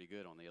looking pretty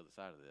good on the other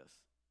side of this.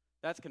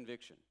 That's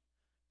conviction.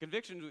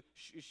 Conviction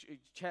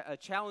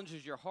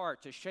challenges your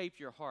heart, to shape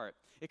your heart.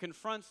 It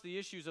confronts the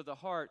issues of the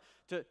heart,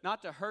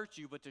 not to hurt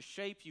you, but to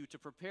shape you, to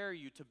prepare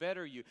you, to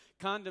better you.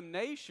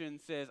 Condemnation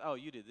says, oh,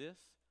 you did this,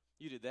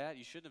 you did that,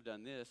 you shouldn't have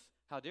done this.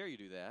 How dare you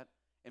do that?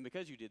 And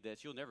because you did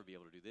this, you'll never be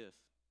able to do this.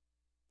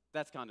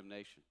 That's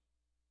condemnation.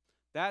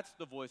 That's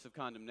the voice of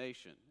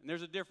condemnation. And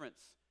there's a difference.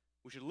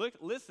 We should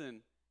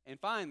listen and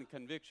find the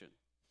conviction.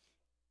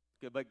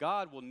 But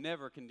God will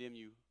never condemn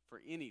you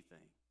for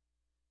anything.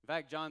 In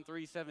fact, John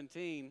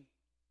 3:17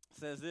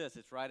 says this.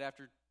 It's right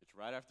after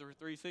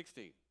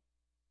 3:16.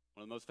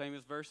 One of the most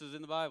famous verses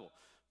in the Bible.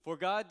 For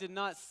God did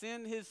not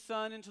send his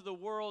Son into the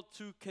world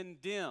to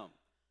condemn.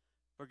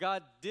 For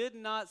God did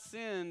not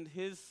send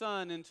his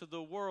Son into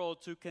the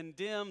world to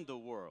condemn the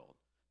world.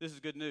 This is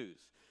good news.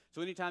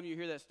 So anytime you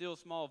hear that still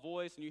small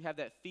voice and you have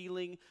that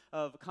feeling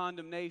of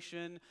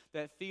condemnation,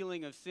 that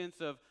feeling of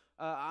sense of,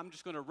 I'm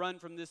just going to run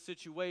from this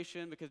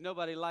situation because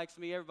nobody likes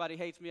me, everybody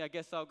hates me, I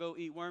guess I'll go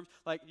eat worms.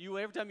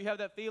 Every time you have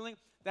that feeling,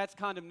 that's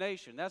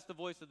condemnation. That's the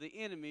voice of the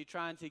enemy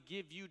trying to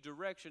give you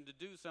direction to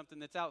do something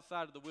that's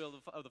outside of the will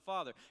of the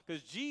Father.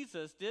 Because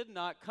Jesus did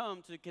not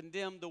come to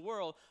condemn the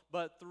world,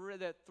 but through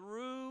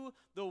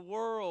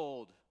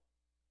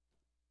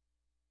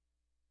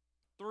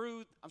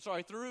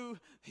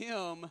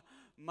him,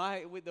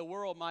 the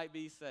world might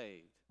be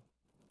saved.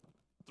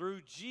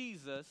 through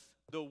Jesus,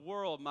 the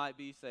world might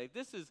be saved.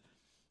 This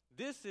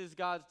is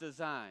God's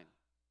design,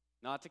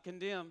 not to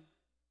condemn.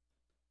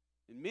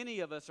 And many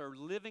of us are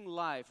living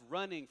life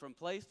running from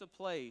place to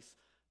place,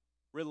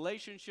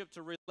 relationship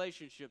to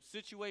relationship,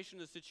 situation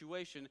to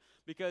situation,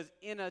 because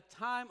in a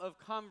time of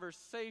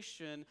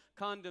conversation,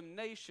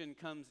 condemnation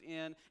comes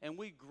in, and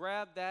we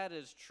grab that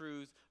as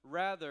truth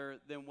rather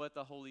than what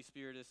the Holy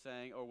Spirit is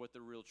saying or what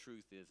the real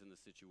truth is in the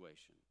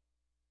situation.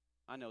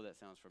 I know that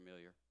sounds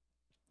familiar.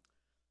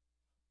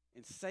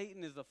 And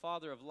Satan is the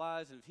father of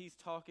lies, and if he's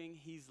talking,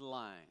 he's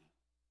lying.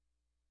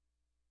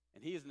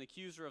 And he is an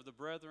accuser of the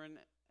brethren.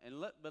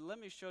 But let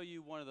me show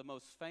you one of the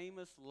most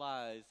famous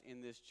lies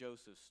in this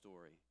Joseph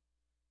story.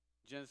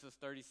 Genesis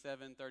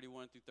 37,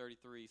 31 through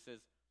 33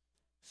 says,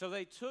 "So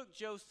they took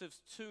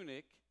Joseph's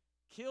tunic,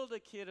 killed a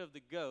kid of the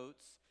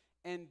goats,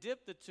 and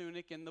dipped the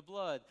tunic in the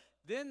blood.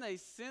 Then they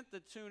sent the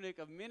tunic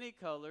of many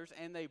colors,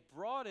 and they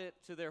brought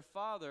it to their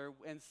father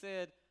and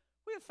said,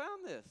 'We have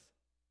found this.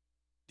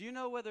 Do you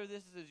know whether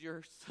this is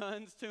your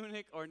son's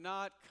tunic or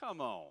not?'"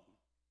 Come on.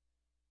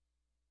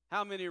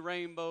 How many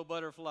rainbow,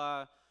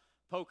 butterfly,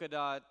 polka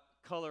dot,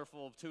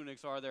 colorful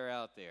tunics are there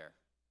out there?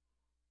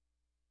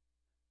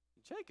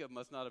 Jacob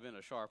must not have been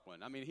a sharp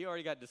one. I mean, he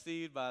already got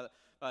deceived by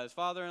his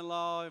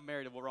father-in-law,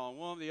 married the wrong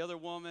woman, the other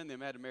woman,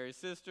 then had to marry his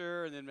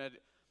sister, and then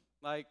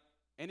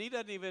and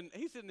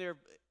he's sitting there,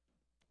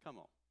 come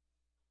on.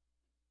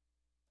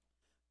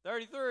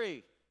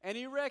 33, and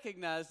he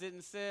recognized it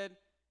and said,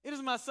 "It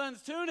is my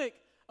son's tunic.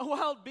 A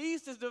wild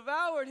beast has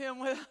devoured him.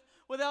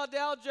 Without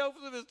doubt,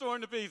 Joseph is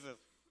torn to pieces."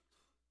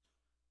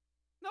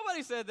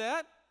 Nobody said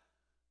that.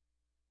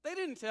 They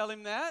didn't tell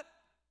him that.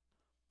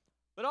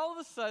 But all of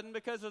a sudden,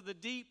 because of the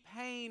deep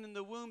pain in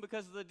the womb,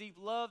 because of the deep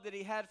love that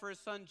he had for his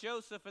son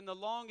Joseph and the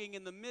longing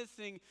and the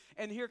missing,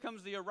 and here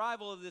comes the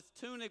arrival of this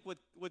tunic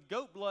with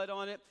goat blood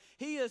on it,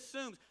 he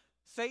assumes.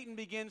 Satan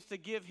begins to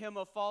give him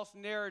a false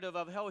narrative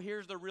of, "Oh,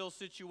 here's the real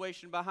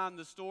situation behind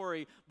the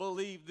story.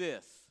 Believe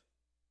this."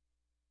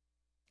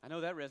 I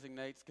know that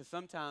resonates because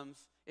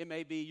sometimes it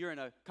may be you're in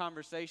a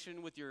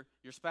conversation with your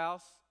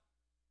spouse,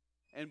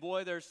 and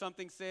boy, there's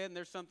something said,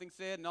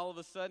 and all of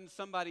a sudden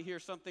somebody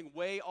hears something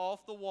way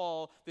off the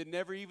wall that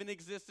never even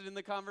existed in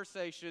the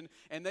conversation,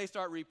 and they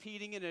start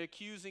repeating it and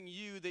accusing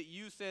you that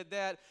you said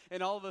that,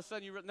 and all of a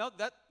sudden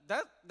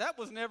that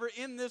was never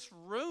in this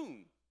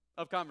room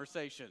of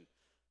conversation,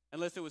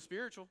 unless it was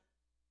spiritual.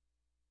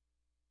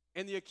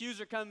 And the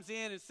accuser comes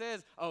in and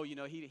says, "Oh,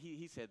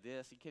 he said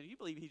this. Can you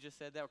believe he just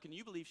said that? Or can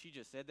you believe she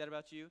just said that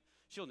about you?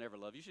 She'll never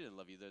love you. She didn't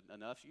love you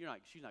enough.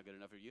 She's not good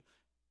enough for you."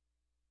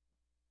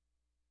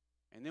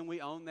 And then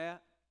we own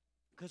that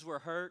because we're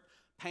hurt.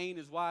 Pain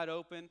is wide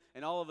open,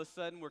 and all of a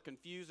sudden we're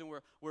confused and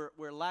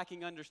we're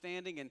lacking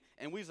understanding.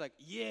 And we're like,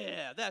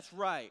 "Yeah, that's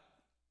right.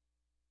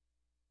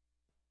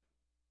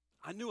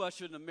 I knew I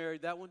shouldn't have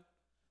married that one. It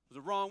was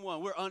the wrong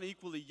one. We're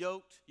unequally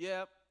yoked.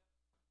 Yep.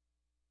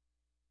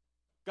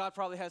 God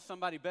probably has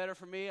somebody better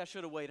for me. I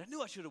should have waited. I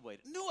knew I should have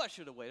waited.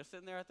 I'm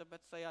sitting there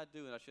about to say I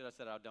do, and I should have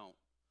said I don't.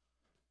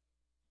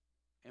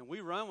 And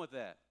we run with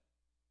that.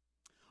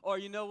 Or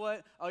you know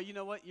what?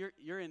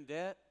 You're in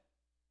debt.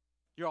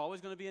 You're always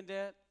going to be in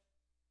debt.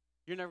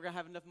 You're never going to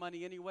have enough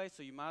money anyway,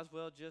 so you might as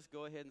well just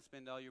go ahead and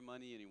spend all your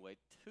money anyway.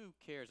 Who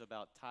cares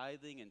about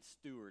tithing and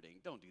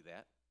stewarding? Don't do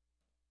that.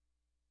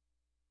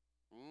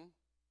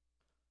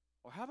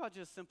 Or how about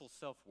just simple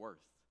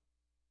self-worth?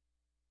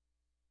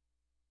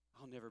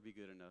 I'll never be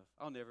good enough.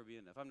 I'll never be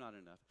enough. I'm not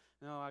enough.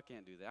 No, I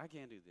can't do that. I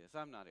can't do this.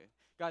 I'm not it.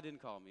 God didn't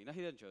call me. No,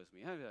 he didn't choose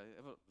me.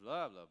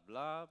 Blah, blah,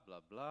 blah,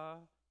 blah, blah,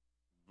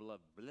 blah,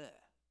 blah.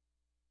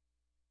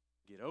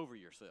 Get over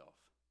yourself.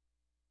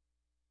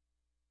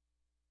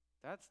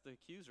 That's the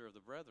accuser of the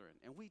brethren.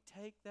 And we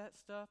take that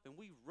stuff and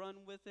we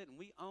run with it and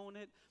we own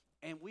it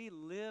and we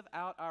live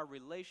out our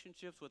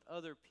relationships with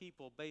other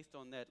people based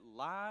on that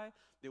lie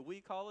that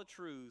we call a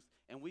truth,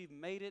 and we've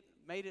made it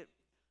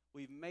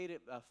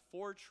a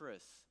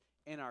fortress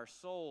in our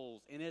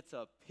souls, and it's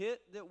a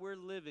pit that we're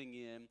living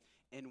in,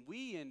 and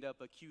we end up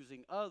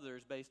accusing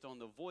others based on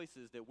the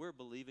voices that we're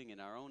believing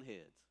in our own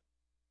heads.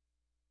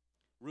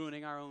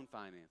 Ruining our own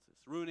finances,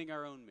 ruining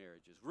our own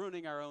marriages,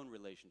 ruining our own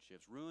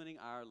relationships, ruining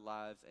our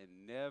lives,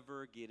 and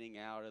never getting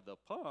out of the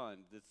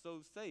pond that's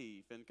so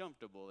safe and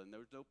comfortable and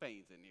there's no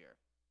pains in here.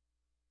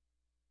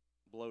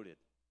 Bloated.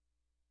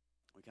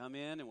 We come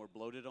in and we're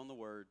bloated on the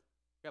word.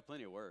 We got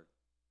plenty of word.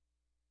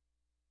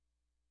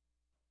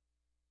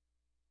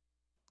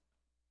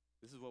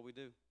 This is what we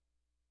do.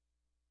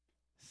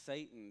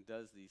 Satan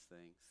does these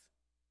things.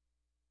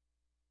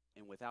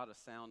 And without a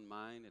sound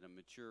mind and a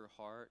mature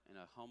heart and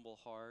a humble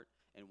heart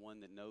and one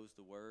that knows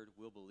the word,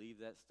 we'll believe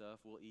that stuff,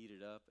 we'll eat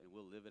it up, and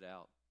we'll live it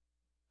out.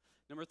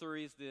 Number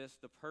 3 is this: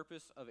 the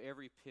purpose of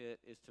every pit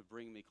is to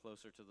bring me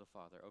closer to the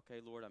Father.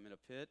 Okay, Lord, I'm in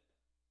a pit.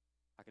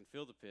 I can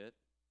feel the pit.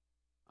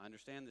 I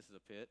understand this is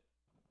a pit.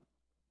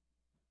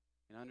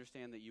 And I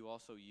understand that you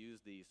also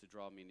use these to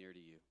draw me near to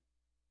you.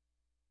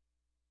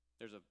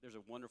 There's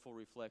a wonderful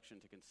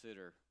reflection to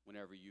consider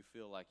whenever you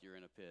feel like you're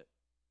in a pit.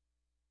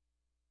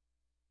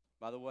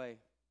 By the way,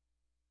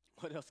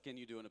 what else can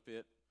you do in a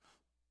pit?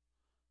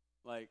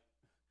 Like,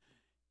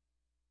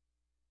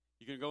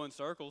 you can go in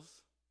circles,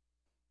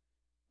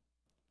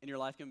 and your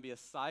life can be a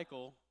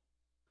cycle,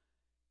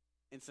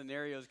 and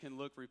scenarios can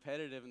look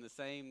repetitive and the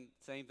same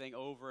thing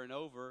over and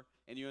over,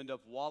 and you end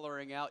up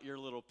wallowing out your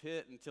little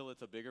pit until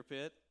it's a bigger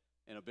pit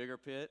and a bigger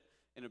pit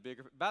and a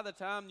bigger. By the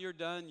time you're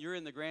done, you're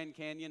in the Grand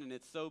Canyon, and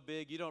it's so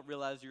big you don't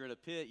realize you're in a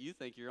pit. You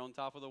think you're on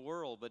top of the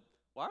world, but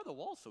why are the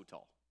walls so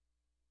tall?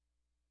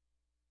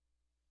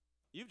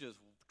 You've just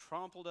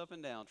trampled up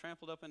and down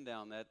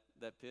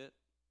that pit.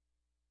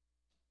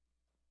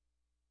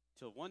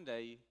 Till one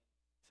day you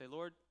say,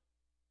 Lord,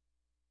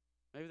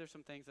 maybe there's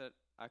some things that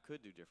I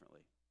could do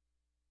differently.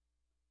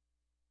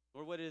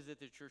 Lord, what is it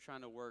that you're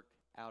trying to work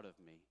out of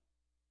me?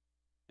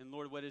 And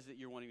Lord, what is it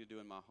you're wanting to do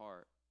in my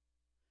heart?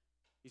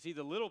 You see,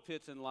 the little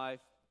pits in life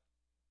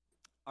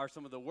are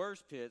some of the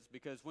worst pits,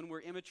 because when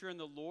we're immature in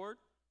the Lord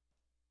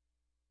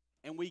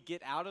and we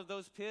get out of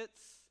those pits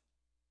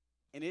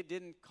and it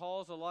didn't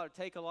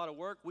take a lot of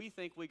work, we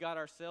think we got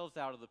ourselves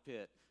out of the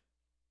pit.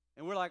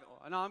 And we're like,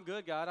 oh, no, I'm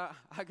good, God.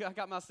 I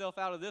got myself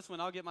out of this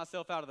one. I'll get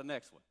myself out of the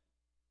next one.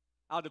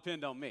 I'll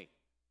depend on me.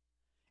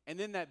 And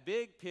then that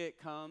big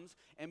pit comes,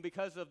 and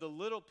because of the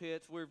little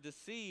pits, we're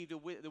deceived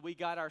that we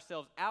got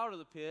ourselves out of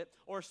the pit,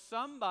 or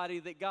somebody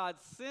that God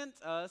sent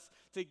us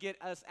to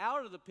get us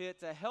out of the pit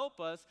to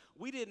help us.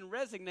 We didn't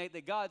resonate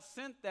that God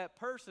sent that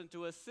person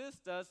to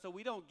assist us, so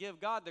we don't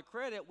give God the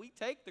credit. We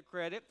take the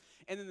credit,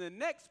 and then the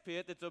next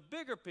pit that's a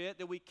bigger pit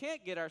that we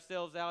can't get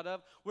ourselves out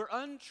of, we're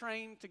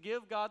untrained to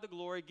give God the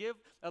glory,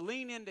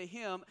 lean into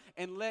Him,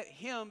 and let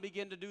Him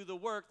begin to do the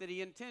work that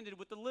He intended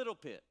with the little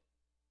pit.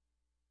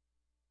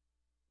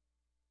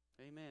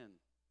 Amen,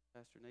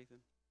 Pastor Nathan.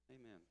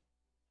 Amen.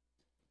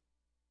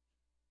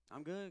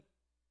 I'm good.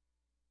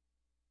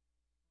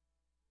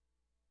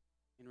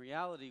 In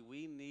reality,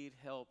 we need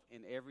help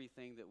in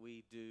everything that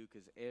we do,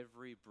 because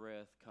every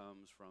breath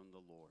comes from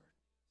the Lord.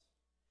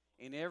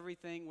 In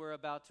everything we're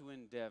about to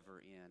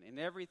endeavor in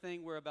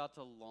everything we're about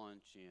to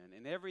launch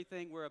in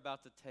everything we're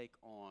about to take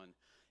on,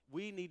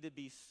 we need to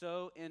be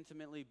so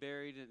intimately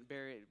burying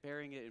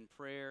it in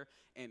prayer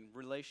and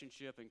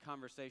relationship and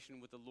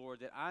conversation with the Lord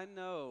that I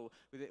know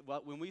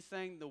that when we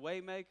sang the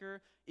Waymaker,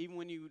 even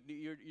when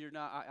you're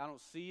not, I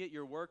don't see it,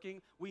 you're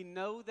working. We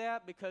know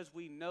that because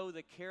we know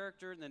the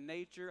character and the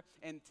nature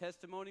and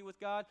testimony with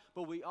God,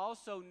 but we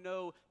also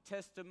know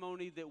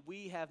testimony that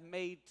we have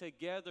made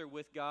together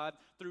with God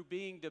through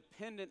being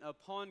dependent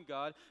upon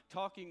God,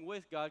 talking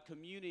with God,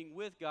 communing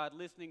with God,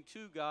 listening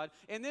to God,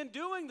 and then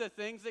doing the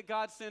things that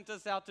God sent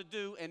us out to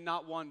do and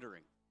not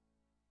wondering.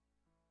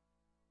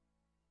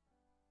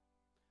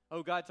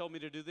 Oh, God told me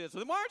to do this.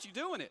 Well, then why aren't you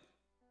doing it?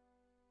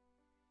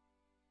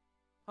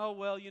 Oh,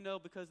 well,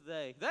 because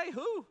they. They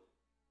who?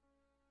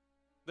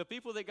 The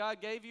people that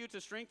God gave you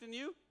to strengthen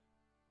you?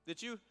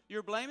 That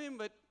you're blaming,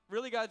 but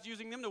really God's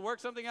using them to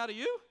work something out of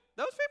you?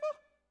 Those people?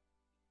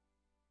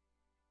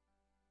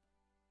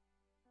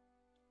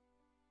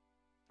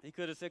 He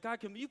could have said, God,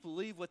 can you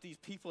believe what these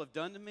people have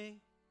done to me?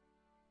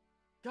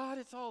 God,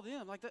 it's all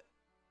them. Like that.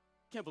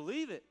 Can't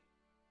believe it.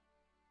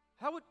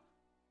 Why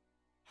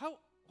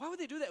would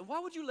they do that? Why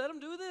would you let them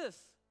do this?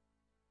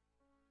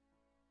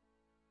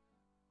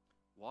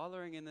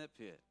 Wallowing in that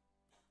pit,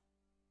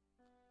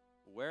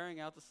 wearing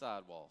out the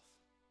sidewalls.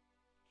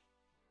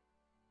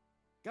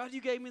 God,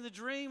 you gave me the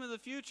dream of the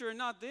future and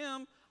not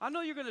them. I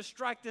know you're going to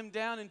strike them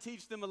down and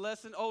teach them a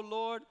lesson. Oh,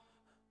 Lord.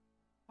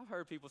 I've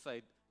heard people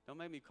say, don't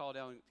make me call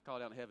down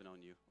heaven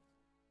on you.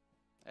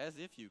 As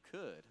if you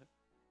could.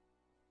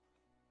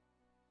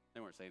 They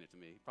weren't saying it to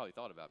me. He probably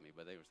thought about me,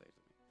 but they were saying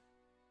it to me.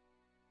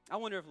 I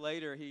wonder if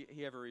later he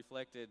ever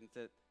reflected and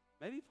said,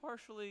 maybe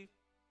partially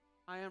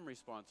I am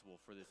responsible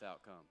for this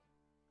outcome.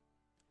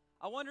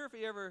 I wonder if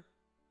he ever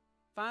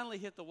finally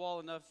hit the wall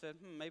enough and said,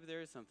 maybe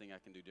there is something I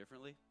can do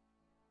differently.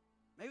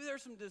 Maybe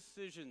there's some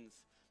decisions.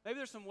 Maybe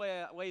there's some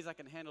ways I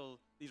can handle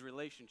these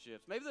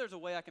relationships. Maybe there's a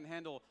way I can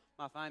handle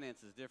my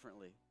finances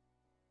differently.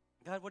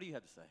 God, what do you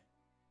have to say?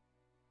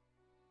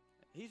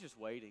 He's just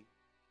waiting.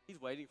 He's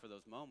waiting for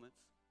those moments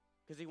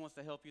because he wants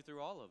to help you through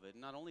all of it.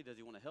 And not only does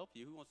he want to help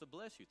you, he wants to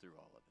bless you through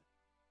all of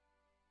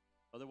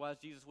it. Otherwise,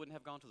 Jesus wouldn't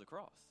have gone to the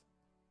cross.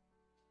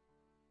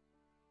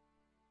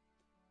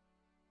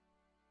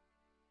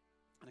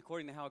 And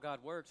according to how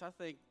God works, I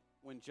think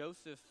when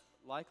Joseph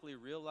likely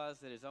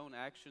realized that his own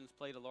actions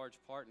played a large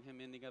part in him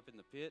ending up in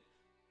the pit,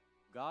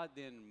 God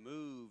then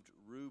moved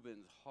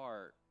Reuben's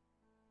heart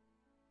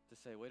to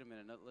say, wait a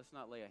minute, no, let's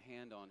not lay a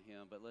hand on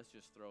him, but let's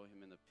just throw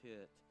him in the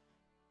pit.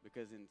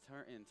 Because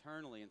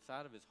internally,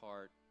 inside of his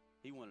heart,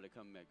 he wanted to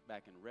come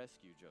back and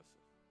rescue Joseph.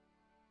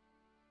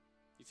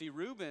 You see,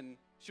 Reuben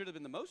should have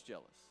been the most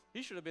jealous.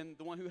 He should have been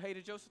the one who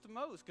hated Joseph the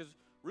most, because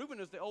Reuben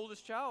is the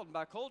oldest child, and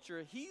by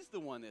culture, he's the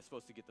one that's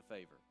supposed to get the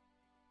favor.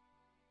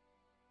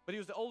 But he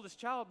was the oldest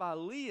child by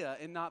Leah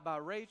and not by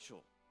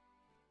Rachel.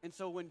 And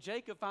so when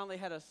Jacob finally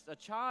had a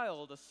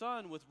child, a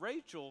son with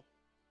Rachel,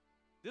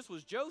 this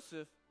was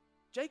Joseph,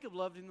 Jacob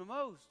loved him the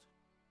most.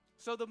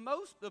 So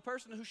the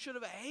person who should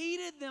have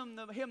hated him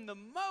the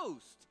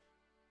most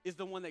is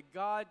the one that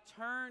God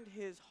turned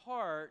his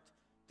heart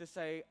to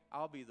say,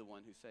 I'll be the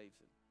one who saves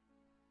him.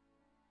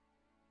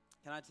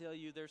 Can I tell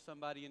you, there's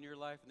somebody in your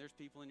life and there's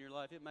people in your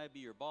life. It might be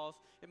your boss.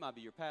 It might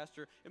be your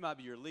pastor. It might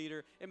be your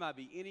leader. It might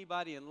be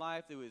anybody in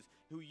life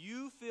who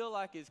you feel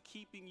like is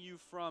keeping you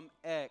from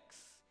X.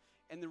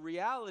 And the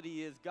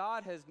reality is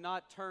God has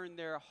not turned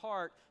their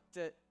heart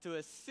to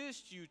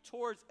assist you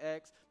towards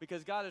X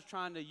because God is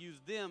trying to use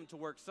them to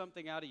work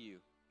something out of you.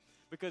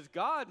 Because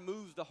God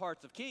moves the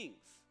hearts of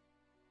kings.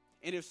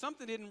 And if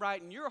something isn't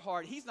right in your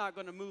heart, he's not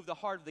going to move the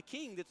heart of the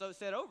king that's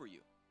set over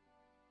you.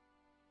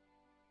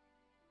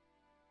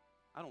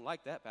 I don't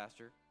like that,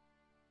 Pastor.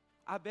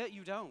 I bet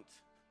you don't.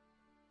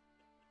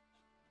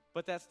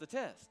 But that's the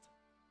test.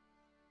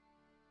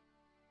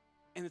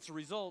 And it's a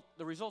result.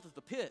 The result is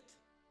the pit.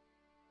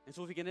 And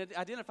so if we can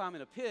identify I'm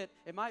in a pit,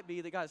 it might be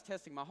that God's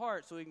testing my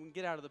heart so he can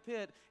get out of the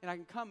pit and I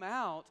can come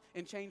out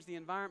and change the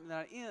environment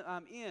that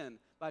I'm in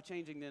by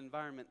changing the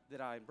environment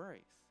that I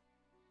embrace.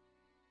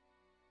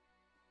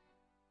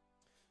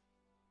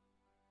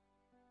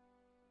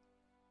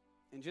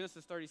 In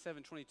Genesis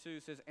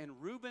 37:22 says,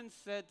 and Reuben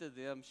said to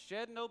them,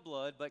 shed no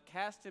blood, but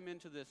cast him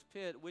into this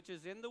pit which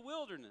is in the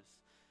wilderness,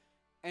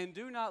 and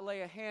do not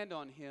lay a hand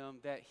on him,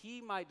 that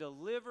he might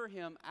deliver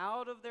him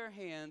out of their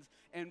hands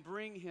and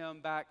bring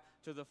him back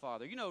to the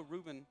Father. You know,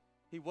 Reuben,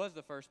 he was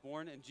the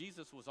firstborn, and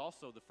Jesus was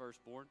also the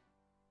firstborn.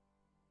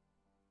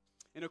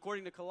 And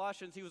according to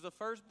Colossians, he was the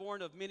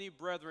firstborn of many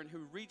brethren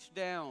who reached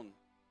down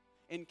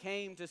and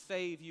came to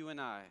save you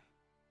and I.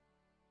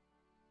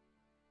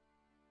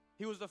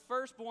 He was the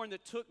firstborn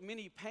that took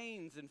many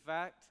pains, in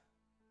fact,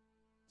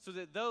 so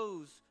that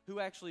those who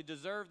actually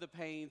deserve the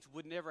pains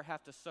would never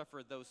have to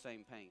suffer those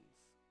same pains.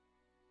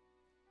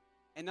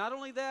 And not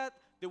only that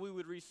we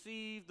would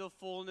receive the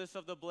fullness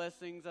of the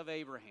blessings of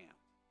Abraham,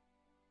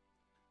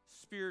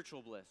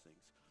 spiritual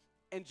blessings.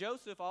 And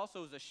Joseph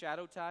also is a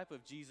shadow type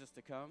of Jesus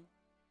to come,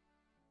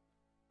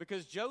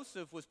 because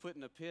Joseph was put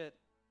in a pit.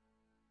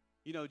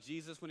 You know,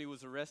 Jesus, when he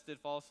was arrested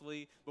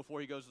falsely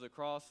before he goes to the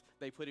cross,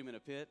 they put him in a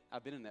pit.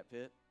 I've been in that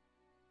pit.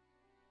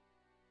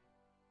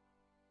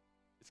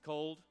 It's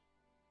cold.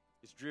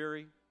 It's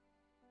dreary.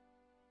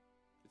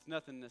 It's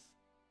nothingness.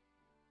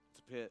 It's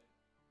a pit.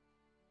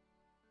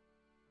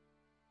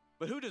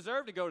 But who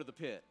deserved to go to the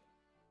pit?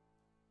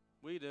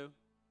 We do.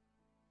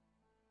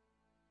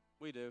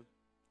 We do.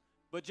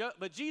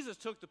 But Jesus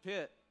took the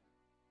pit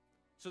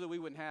so that we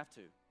wouldn't have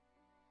to.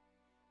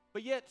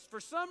 But yet, for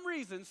some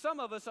reason, some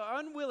of us are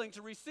unwilling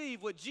to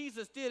receive what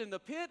Jesus did in the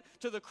pit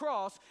to the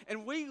cross,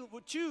 and we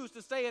would choose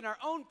to stay in our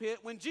own pit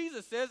when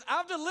Jesus says,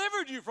 I've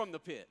delivered you from the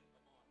pit.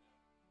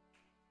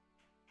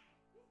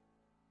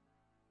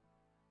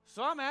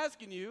 So I'm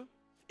asking you,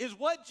 is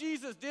what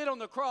Jesus did on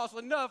the cross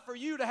enough for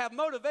you to have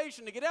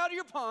motivation to get out of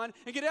your pond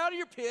and get out of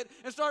your pit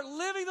and start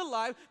living the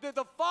life that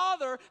the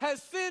Father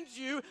has sent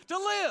you to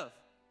live?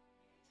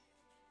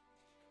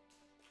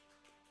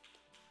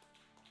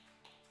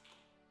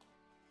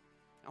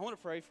 I want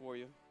to pray for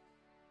you.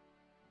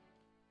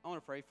 I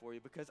want to pray for you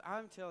because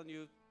I'm telling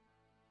you,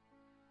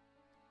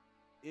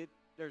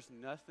 there's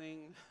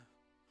nothing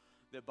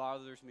that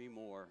bothers me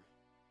more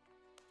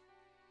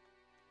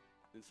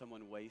than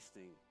someone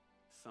wasting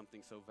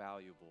something so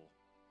valuable.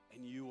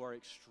 And you are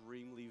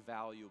extremely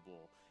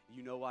valuable.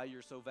 You know why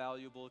you're so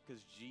valuable?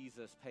 Because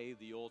Jesus paid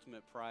the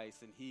ultimate price,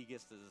 and he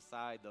gets to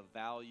decide the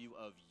value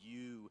of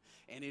you.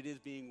 And it is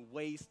being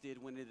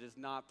wasted when it is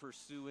not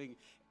pursuing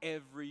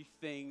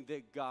everything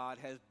that God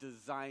has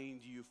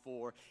designed you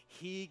for.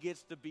 He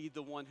gets to be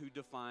the one who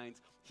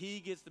defines. He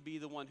gets to be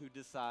the one who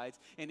decides.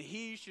 And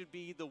he should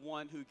be the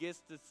one who gets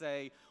to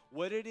say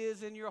what it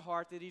is in your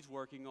heart that he's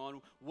working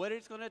on, what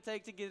it's going to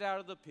take to get out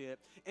of the pit,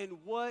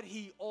 and what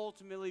he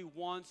ultimately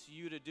wants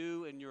you to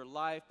do in your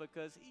life,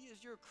 because he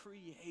is your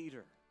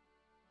creator.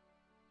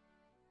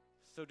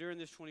 So during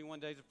this 21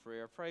 days of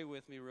prayer, pray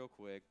with me real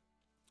quick.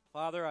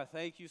 Father, I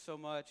thank you so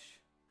much.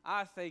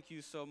 I thank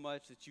you so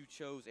much that you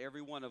chose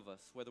every one of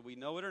us, whether we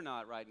know it or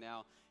not right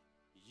now.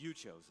 You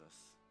chose us.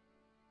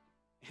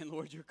 And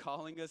Lord, you're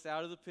calling us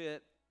out of the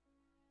pit.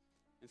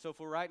 And so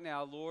for right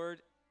now,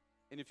 Lord,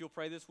 and if you'll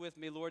pray this with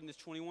me, Lord, in this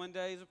 21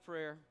 days of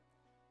prayer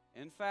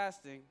and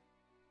fasting,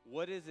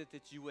 what is it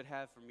that you would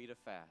have for me to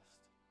fast?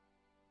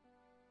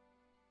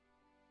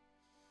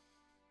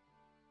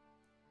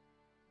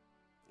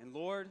 And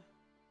Lord,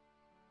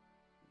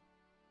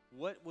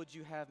 what would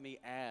you have me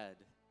add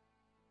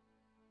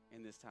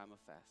in this time of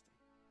fasting?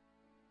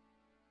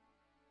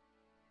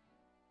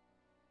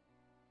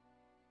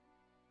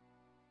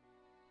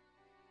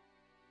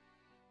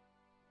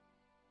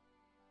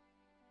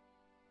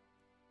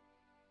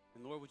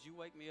 And Lord, would you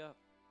wake me up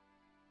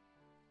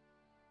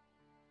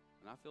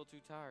when I feel too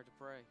tired to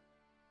pray?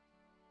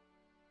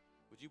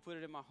 Would you put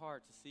it in my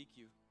heart to seek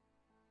you?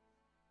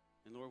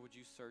 And Lord, would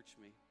you search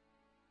me?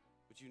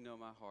 Would you know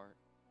my heart?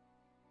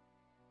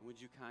 And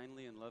would you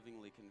kindly and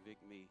lovingly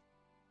convict me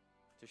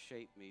to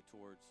shape me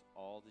towards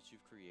all that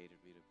you've created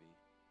me to be?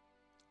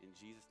 In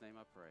Jesus' name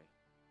I pray.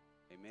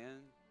 Amen.